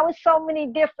confusing now. It's so many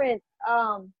different,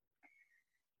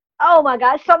 oh my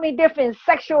God, so many different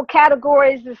sexual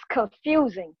categories. It's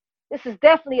confusing. This is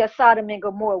definitely a Sodom and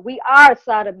Gomorrah. We are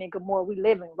Sodom and Gomorrah. We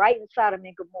living right in Sodom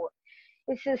and Gomorrah.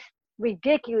 It's just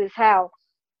ridiculous how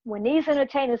when these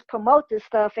entertainers promote this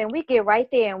stuff and we get right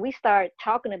there and we start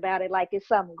talking about it like it's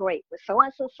something great. But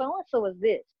so-and-so is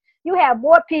this. You have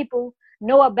more people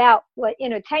know about what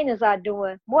entertainers are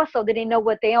doing more so than they know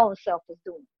what their own self is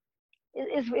doing.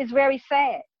 It's very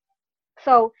sad.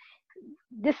 So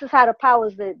this is how the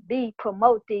powers that be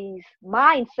promote these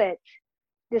mindsets,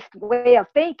 this way of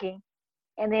thinking,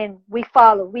 and then we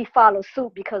follow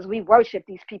suit because we worship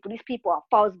these people. These people are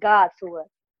false gods to us,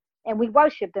 and we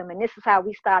worship them. And this is how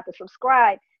we start to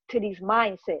subscribe to these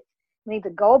mindsets. We need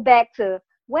to go back to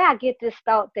where I get this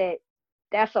thought that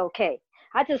that's okay.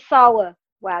 I just saw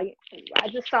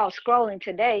scrolling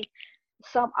today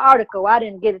some article. I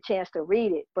didn't get a chance to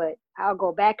read it, but I'll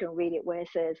go back and read it, where it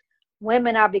says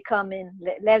women are becoming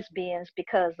lesbians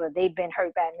because they've been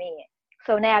hurt by men.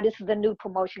 So now this is the new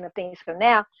promotion of things. So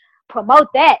now promote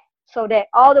that so that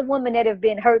all the women that have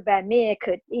been hurt by men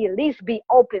could at least be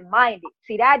open-minded.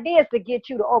 See, the idea is to get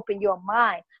you to open your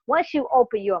mind. Once you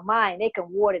open your mind, they can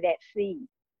water that seed,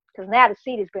 because now the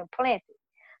seed has been planted.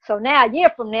 So now a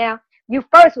year from now, you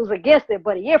first was against it,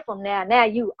 but a year from now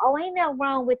you, oh, ain't nothing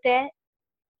wrong with that.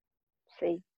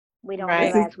 See, we don't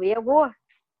realize we're at war.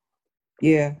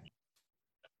 Yeah,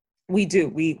 we do.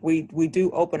 We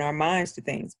do open our minds to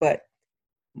things, but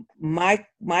my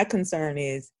concern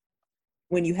is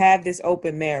when you have this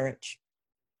open marriage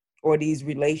or these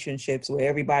relationships where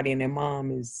everybody and their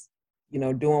mom is,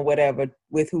 doing whatever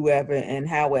with whoever and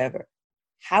however,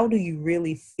 how do you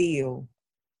really feel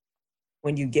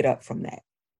when you get up from that?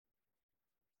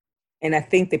 And I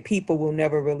think that people will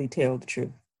never really tell the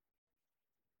truth.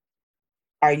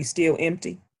 Are you still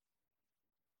empty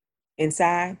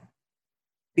inside?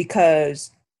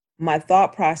 Because my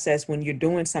thought process when you're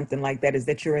doing something like that is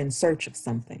that you're in search of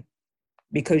something,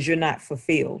 because you're not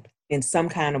fulfilled in some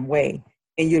kind of way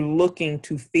and you're looking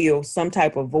to fill some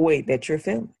type of void that you're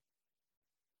feeling.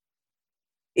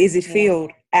 Is it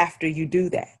filled after you do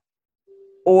that?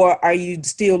 Or are you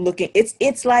still looking?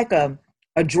 It's like a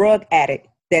drug addict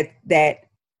that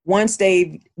once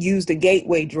they've used a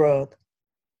gateway drug,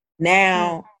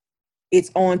 now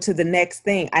it's on to the next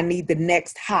thing. I need the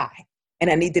next high, and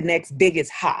I need the next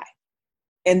biggest high.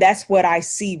 And that's what I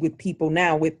see with people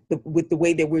now with the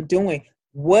way that we're doing.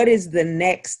 What is the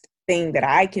next thing that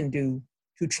I can do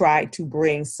to try to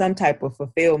bring some type of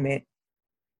fulfillment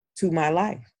to my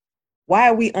life? Why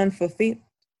are we unfulfilled?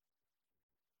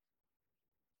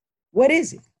 What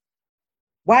is it?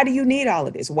 Why do you need all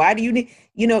of this? Why do you need,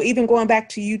 even going back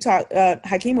to you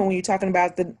Hakima, when you're talking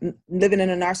about living in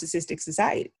a narcissistic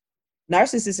society,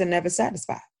 narcissists are never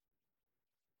satisfied.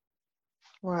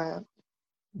 Right.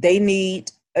 They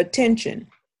need attention,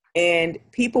 and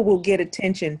people will get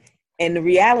attention. And the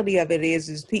reality of it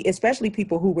is especially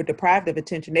people who were deprived of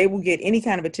attention, they will get any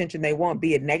kind of attention they want,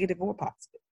 be it negative or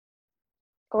positive.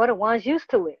 Or the ones used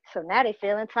to it. So now they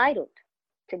feel entitled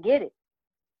to get it.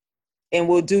 And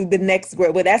we'll do the next,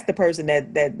 well, that's the person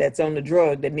that's on the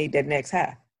drug that need that next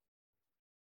high.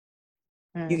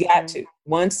 You got Mhm. to.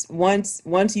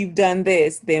 Once you've done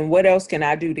this, then what else can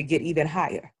I do to get even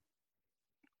higher?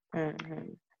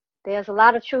 Mhm. There's a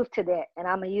lot of truth to that, and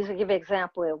I'm gonna give an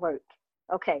example at work.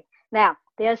 Okay, now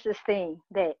there's this thing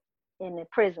that in the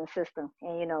prison system,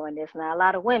 and and there's not a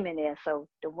lot of women there, so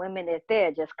the women that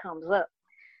there just comes up.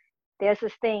 There's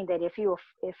this thing that if you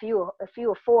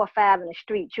were 4 or 5 in the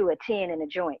street, you were 10 in the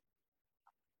joint,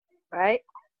 right?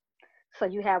 So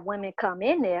you have women come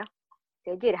in there,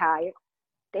 they get hired.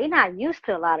 They not used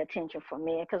to a lot of attention from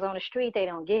men because on the street they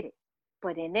don't get it,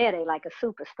 but in there they like a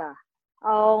superstar.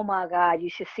 Oh my God, you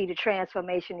should see the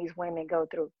transformation these women go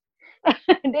through.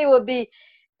 They will be,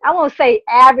 I won't say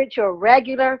average or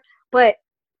regular, but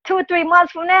 2 or 3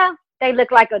 months from now, they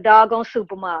look like a doggone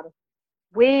supermodel.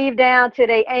 Weave down to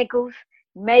their ankles,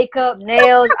 makeup,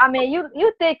 nails. I mean,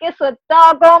 you think it's a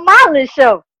doggone modeling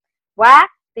show. Why?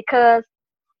 Because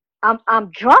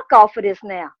I'm drunk off of this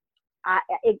now. I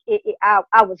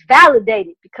was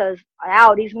validated because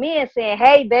all these men saying,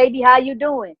 "Hey, baby, how you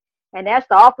doing?" And that's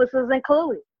the officers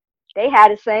included. They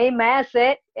had the same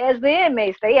mindset as the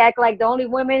inmates. They act like the only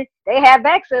women they have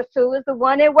access to is the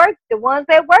ones that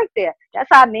work there. That's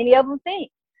how many of them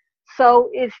think. So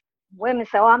it's women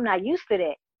say, "Oh, I'm not used to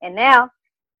that," and now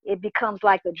it becomes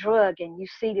like a drug, and you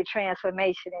see the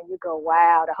transformation, and you go,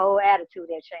 "Wow, the whole attitude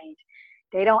has changed."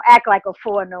 They don't act like a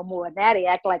 4 no more. Now they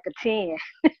act like a 10.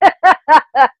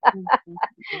 Mhm.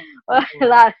 A Mhm.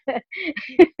 lot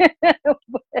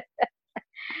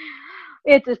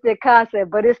interesting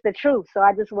concept, but it's the truth. So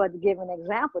I just wanted to give an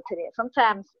example to that.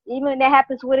 Sometimes even that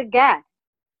happens with a guy.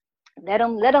 Let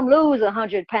him lose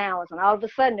 100 pounds, and all of a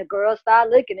sudden the girls start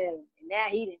looking at him, and now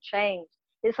he didn't change.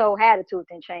 His whole attitude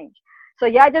didn't change. So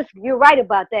yeah, you're right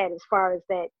about that as far as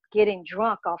that getting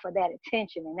drunk off of that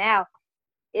attention, and now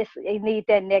I need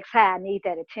that next high. I need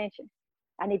that attention.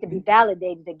 I need to be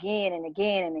validated again and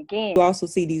again and You again. also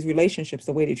see these relationships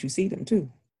the way that you see them too,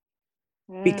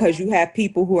 Mm, because you have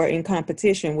people who are in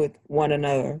competition with one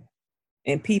another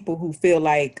and people who feel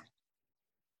like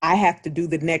I have to do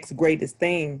the next greatest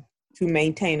thing to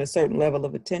maintain a certain level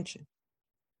of attention.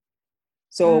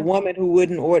 So a mm, woman who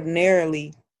wouldn't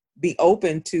ordinarily be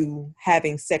open to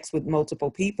having sex with multiple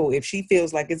people, if she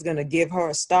feels like it's going to give her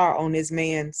a star on this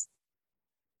man's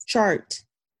chart,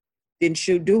 then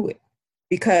she'll do it.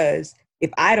 Because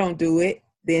if I don't do it,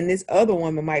 then this other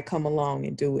woman might come along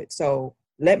and do it. So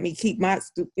let me keep my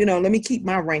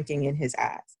ranking in his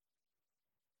eyes.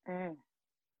 mm,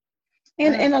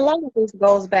 And mm, a lot of this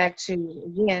goes back to,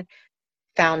 again,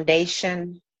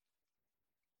 foundation,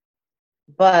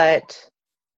 but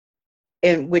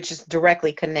which is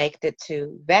directly connected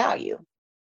to value.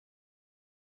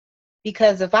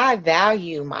 Because if I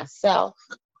value myself,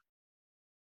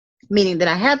 meaning that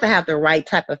I have to have the right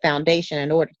type of foundation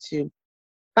in order to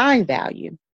find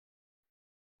value.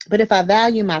 But if I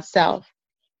value myself,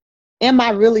 am I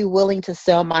really willing to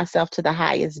sell myself to the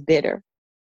highest bidder?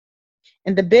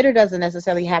 And the bidder doesn't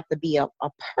necessarily have to be a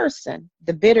person.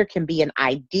 The bidder can be an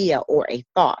idea or a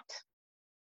thought.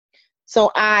 So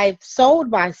I've sold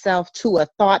myself to a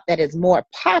thought that is more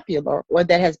popular or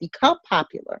that has become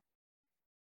popular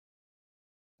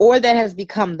or that has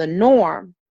become the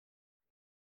norm.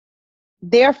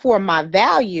 Therefore, my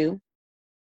value,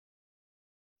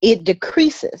 it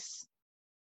decreases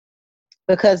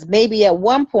because maybe at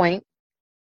one point,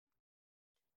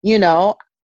 you know,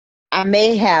 I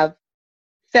may have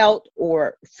felt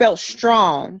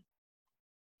strong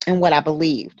in what I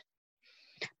believed,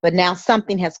 but now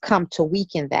something has come to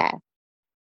weaken that.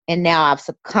 And now I've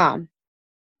succumbed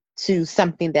to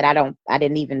something that I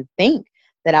didn't even think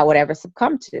that I would ever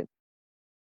succumb to.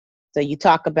 So you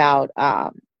talk about, I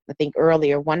think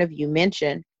earlier, one of you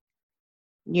mentioned,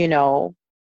 you know,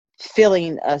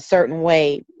 feeling a certain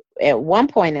way at one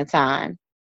point in time,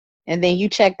 and then you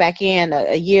check back in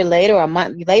a year later or a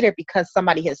month later because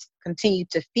somebody has continued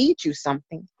to feed you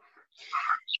something.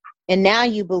 And now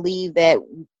you believe that,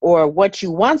 or what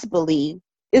you once believed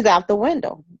is out the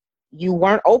window. You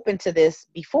weren't open to this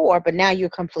before, but now you're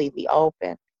completely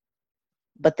open.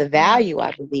 But the mm. value,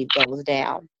 I believe, goes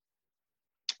down.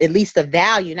 At least the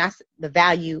value, not the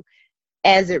value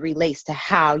as it relates to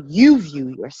how you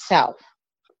view yourself.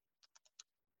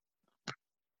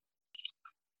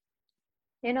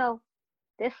 You know,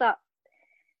 this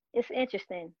it's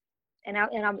interesting, and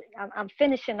I'm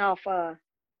finishing off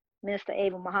Minister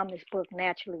Ava Muhammad's book,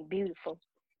 Naturally Beautiful,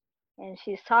 and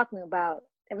she's talking about.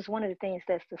 It was one of the things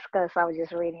that's discussed. I was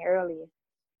just reading earlier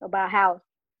about how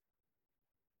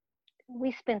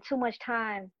we spend too much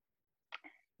time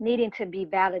needing to be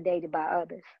validated by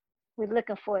others. We're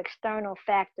looking for external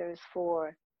factors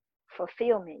for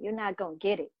fulfillment. You're not gonna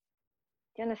get it.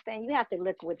 You understand? You have to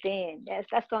look within.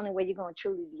 That's the only way you're going to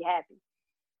truly be happy.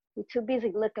 We're too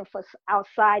busy looking for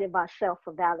outside of ourselves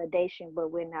for validation,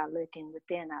 but we're not looking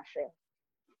within ourselves.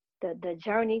 The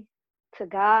journey to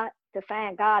God, to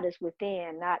find God, is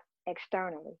within, not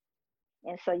externally.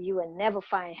 And so you will never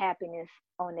find happiness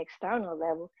on the external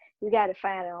level. You got to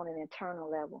find it on an internal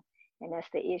level. And that's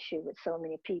the issue with so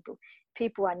many people.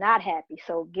 People are not happy.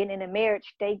 So getting in a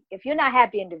marriage, if you're not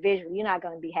happy individually, you're not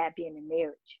going to be happy in a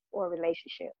marriage or a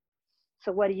relationship.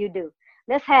 So what do?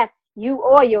 Let's have you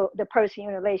or the person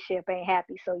you're in a relationship ain't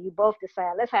happy. So you both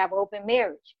decide, let's have open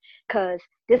marriage because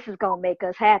this is going to make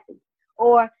us happy.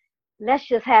 Or let's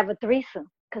just have a threesome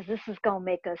because this is going to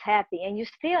make us happy. And you're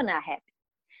still not happy.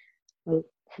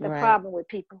 It's the problem with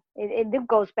people. It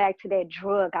goes back to that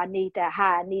drug. I need that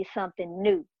high. I need something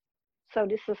new. So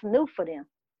this is new for them.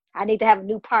 I need to have a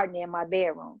new partner in my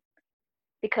bedroom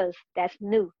because that's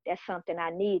new. That's something I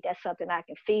need. That's something I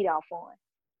can feed off on.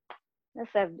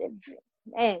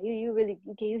 Man, you really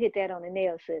you hit that on the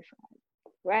nail, sis.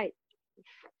 Right?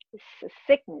 It's a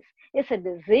sickness. It's a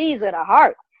disease of the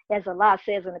heart, as Allah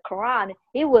says in the Quran.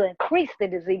 He will increase the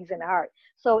disease in the heart.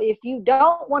 So if you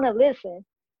don't want to listen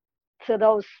to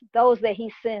those that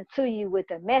He sends to you with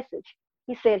a message,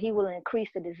 He said He will increase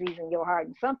the disease in your heart.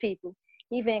 And some people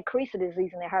even increase the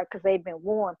disease in their heart because they've been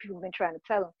warned. People have been trying to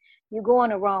tell them, you're going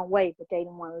the wrong way, but they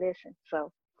don't want to listen.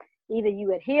 So either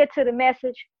you adhere to the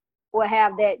message or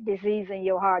have that disease in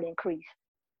your heart increase.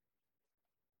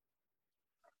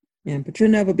 Yeah, but you'll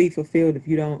never be fulfilled if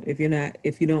you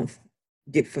don't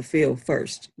get fulfilled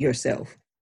first yourself.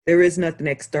 There is nothing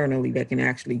externally that can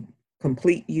actually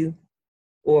complete you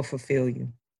or fulfill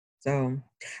you. So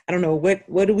I don't know,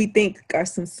 what do we think are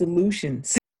some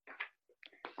solutions?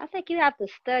 I think you have to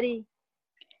study.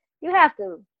 You have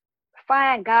to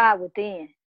find God within.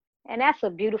 And that's a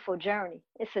beautiful journey.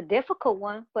 It's a difficult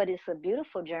one, but it's a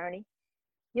beautiful journey.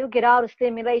 You'll get all the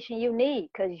stimulation you need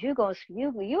because you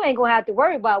ain't gonna have to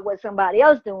worry about what somebody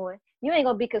else doing. You ain't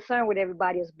gonna be concerned with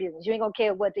everybody else's business. You ain't gonna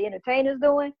care what the entertainer's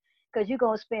doing because you're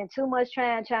gonna spend too much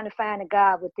time trying to find a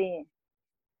God within.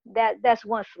 That's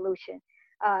one solution.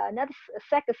 A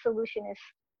second solution is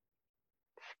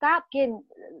stop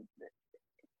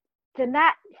to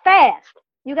not fast.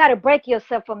 You got to break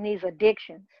yourself from these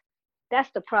addictions. That's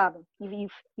the problem. You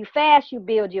fast, you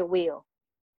build your will.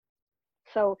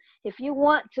 So if you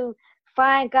want to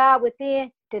find God within,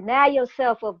 deny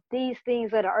yourself of these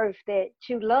things of the earth that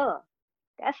you love.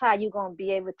 That's how you're going to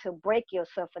be able to break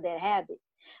yourself of that habit.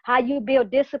 How you build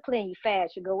discipline, you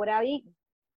fast, you go without eating.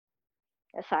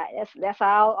 That's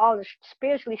how all the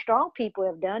spiritually strong people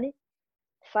have done it.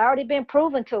 It's already been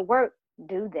proven to work.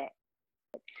 Do that.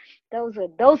 Those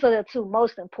are the two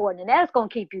most important, and that's going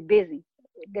to keep you busy.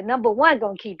 The number one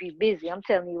going to keep you busy. I'm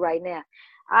telling you right now.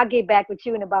 I'll get back with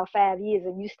you in about 5 years,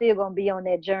 and you still going to be on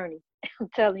that journey. I'm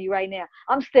telling you right now.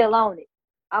 I'm still on it.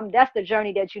 That's the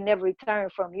journey that you never return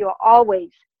from. You'll always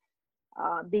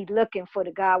be looking for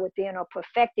the God within or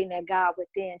perfecting that God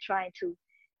within, trying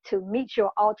to meet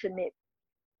your ultimate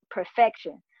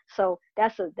perfection. So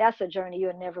that's a journey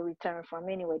you'll never return from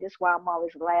anyway. That's why I'm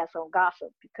always last on gossip,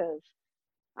 because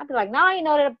I'd be like, no, I ain't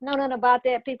know nothing about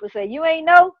that. People say, you ain't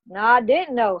know? No, I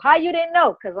didn't know. How you didn't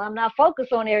know? Because I'm not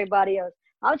focused on everybody else.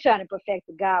 I'm trying to perfect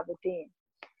the God within.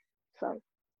 So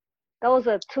those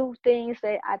are two things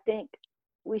that I think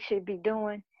we should be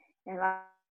doing. And like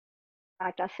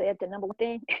I said, the number one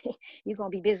thing, you're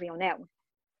going to be busy on that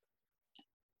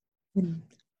one.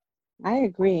 I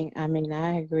agree. I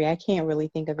agree. I can't really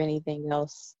think of anything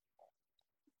else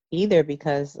either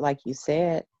because, like you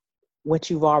said, what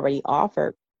you've already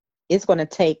offered, it's going to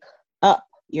take up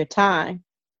your time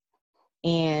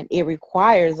and it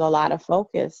requires a lot of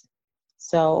focus.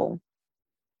 So,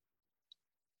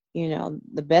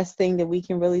 the best thing that we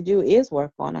can really do is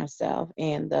work on ourselves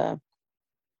and the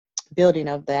building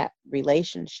of that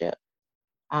relationship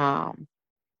that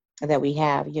we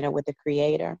have, with the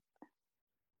Creator.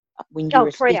 When you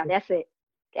were prayer, speaking, that's it.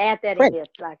 Add that prayer. in there,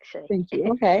 like I say. Thank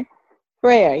you. Okay.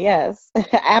 Prayer, yes,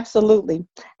 absolutely.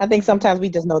 I think sometimes we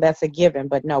just know that's a given,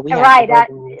 but no, we have Right, to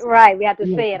verbalize it. we have to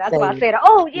We have say it. to That's say why I it. said,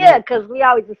 oh yeah, Right. because we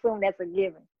always assume that's a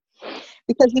given.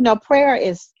 Because prayer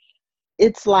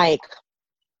it's like,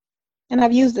 and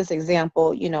I've used this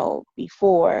example,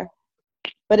 before,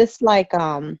 but it's like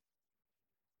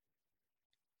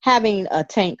having a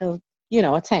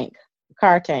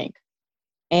car tank,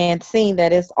 and seeing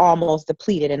that it's almost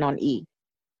depleted and on E.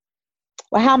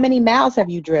 Well, how many miles have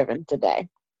you driven today?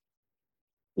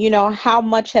 How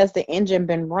much has the engine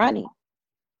been running?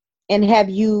 And have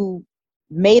you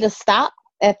made a stop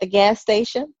at the gas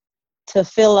station to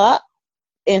fill up?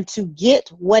 and to get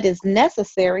what is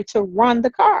necessary to run the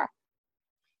car.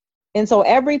 And so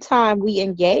every time we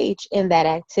engage in that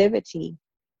activity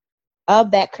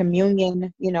of that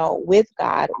communion, with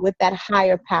God, with that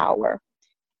higher power,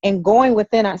 and going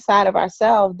within outside of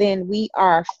ourselves, then we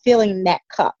are filling that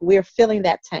cup. We're filling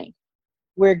that tank.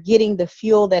 We're getting the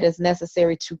fuel that is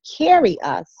necessary to carry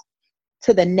us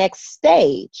to the next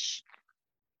stage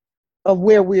of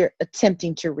where we're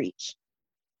attempting to reach.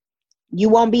 You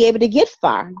won't be able to get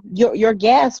far. Your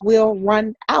gas will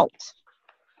run out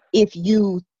if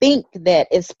you think that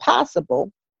it's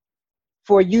possible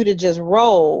for you to just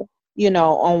roll,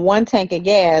 on one tank of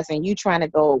gas and you trying to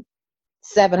go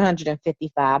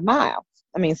 755 miles.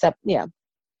 It's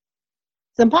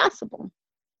impossible.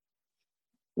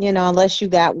 Unless you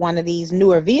got one of these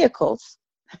newer vehicles.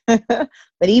 But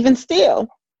even still,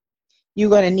 you're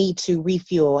going to need to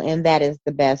refuel, and that is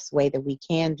the best way that we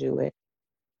can do it,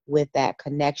 with that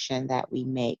connection that we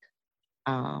make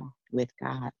with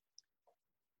God.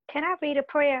 Can I read a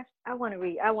prayer? I want to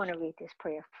read this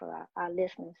prayer for our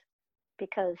listeners,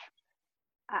 because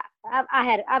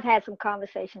I've had some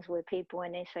conversations with people,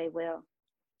 and they say, well,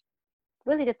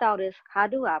 really the thought is, how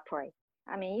do I pray?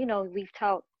 We've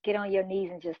talked, get on your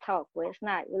knees and just talk. Well, it's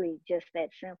not really just that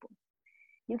simple.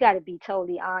 You got to be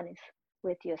totally honest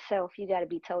with yourself. You got to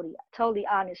be totally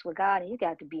honest with God, and you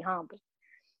got to be humble.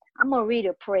 I'm going to read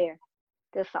a prayer.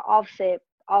 That's an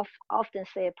often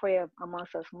said prayer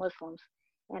amongst us Muslims,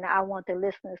 and I want the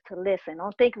listeners to listen.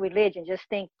 Don't think religion, just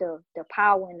think the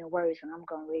power in the words, and I'm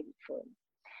going to read it for you.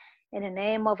 In the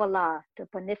name of Allah, the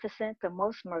beneficent, the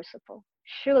most merciful,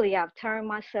 surely I've turned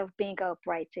myself being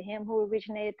upright to him who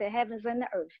originated the heavens and the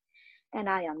earth, and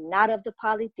I am not of the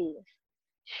polytheists.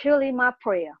 Surely my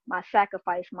prayer, my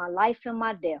sacrifice, my life, and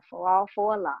my death are all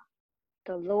for Allah,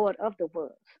 the Lord of the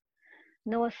worlds.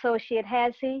 No associate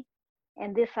has he,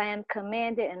 and this I am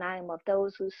commanded, and I am of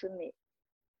those who submit.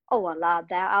 O Allah,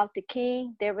 thou art the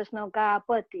King, there is no God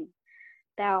but thee.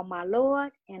 Thou art my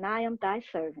Lord, and I am thy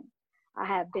servant. I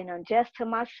have been unjust to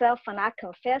myself, and I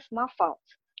confess my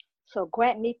faults. So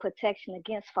grant me protection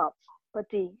against faults but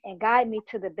thee, and guide me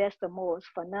to the best of morals,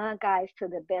 for none guides to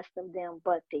the best of them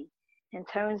but thee, and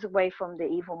turns away from the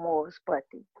evil morals but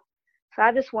thee. So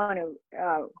I just want to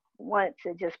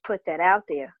just put that out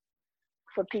there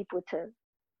for people to,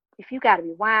 if you got to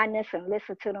rewind this and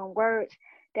listen to them words,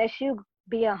 that's you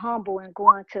being humble and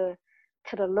going to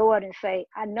the Lord and say,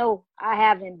 I know I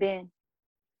haven't been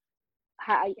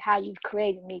how you've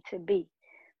created me to be,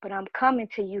 but I'm coming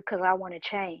to you because I want to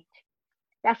change.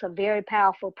 That's a very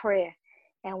powerful prayer.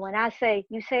 And when I say,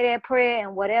 you say that prayer,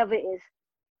 and whatever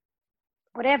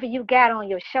you got on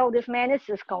your shoulders, man, it's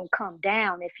just going to come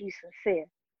down if you're sincere.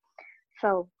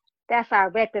 So that's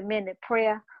our recommended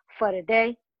prayer for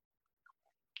today.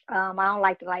 I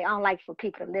don't like for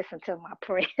people to listen to my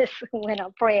prayers when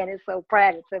I'm praying. It's so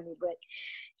private to me, but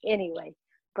anyway.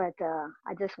 But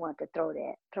I just want to throw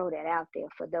that out there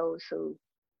for those who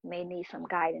may need some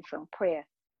guidance on prayer.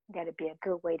 That'd be a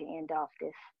good way to end off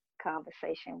this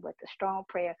conversation with a strong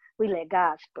prayer. We let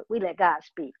God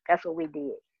speak. That's what we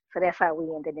did. So that's how we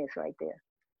ended this right there.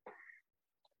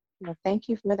 Well, thank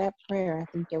you for that prayer. I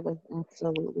think it was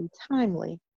absolutely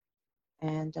timely,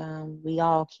 and we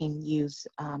all can use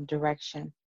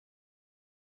direction.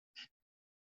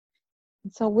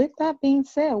 And so with that being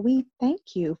said, we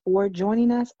thank you for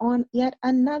joining us on yet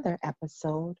another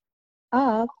episode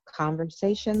of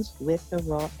Conversations with the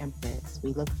Royal Empress.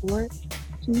 We look forward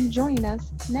to you joining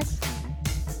us next time.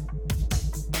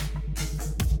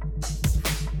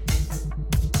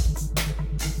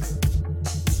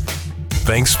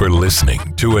 Thanks for listening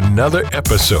to another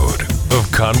episode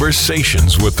of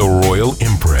Conversations with the Royal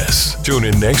Empress. Tune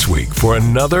in next week for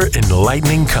another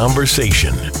enlightening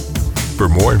conversation. For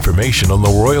more information on the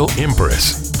Royal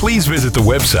Empress, please visit the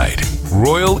website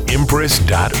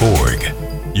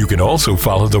royalempress.org. You can also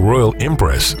follow the Royal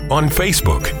Empress on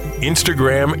Facebook,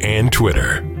 Instagram, and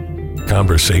Twitter.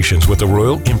 Conversations with the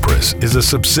Royal Empress is a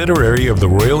subsidiary of the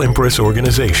Royal Empress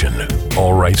Organization.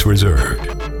 All rights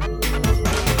reserved.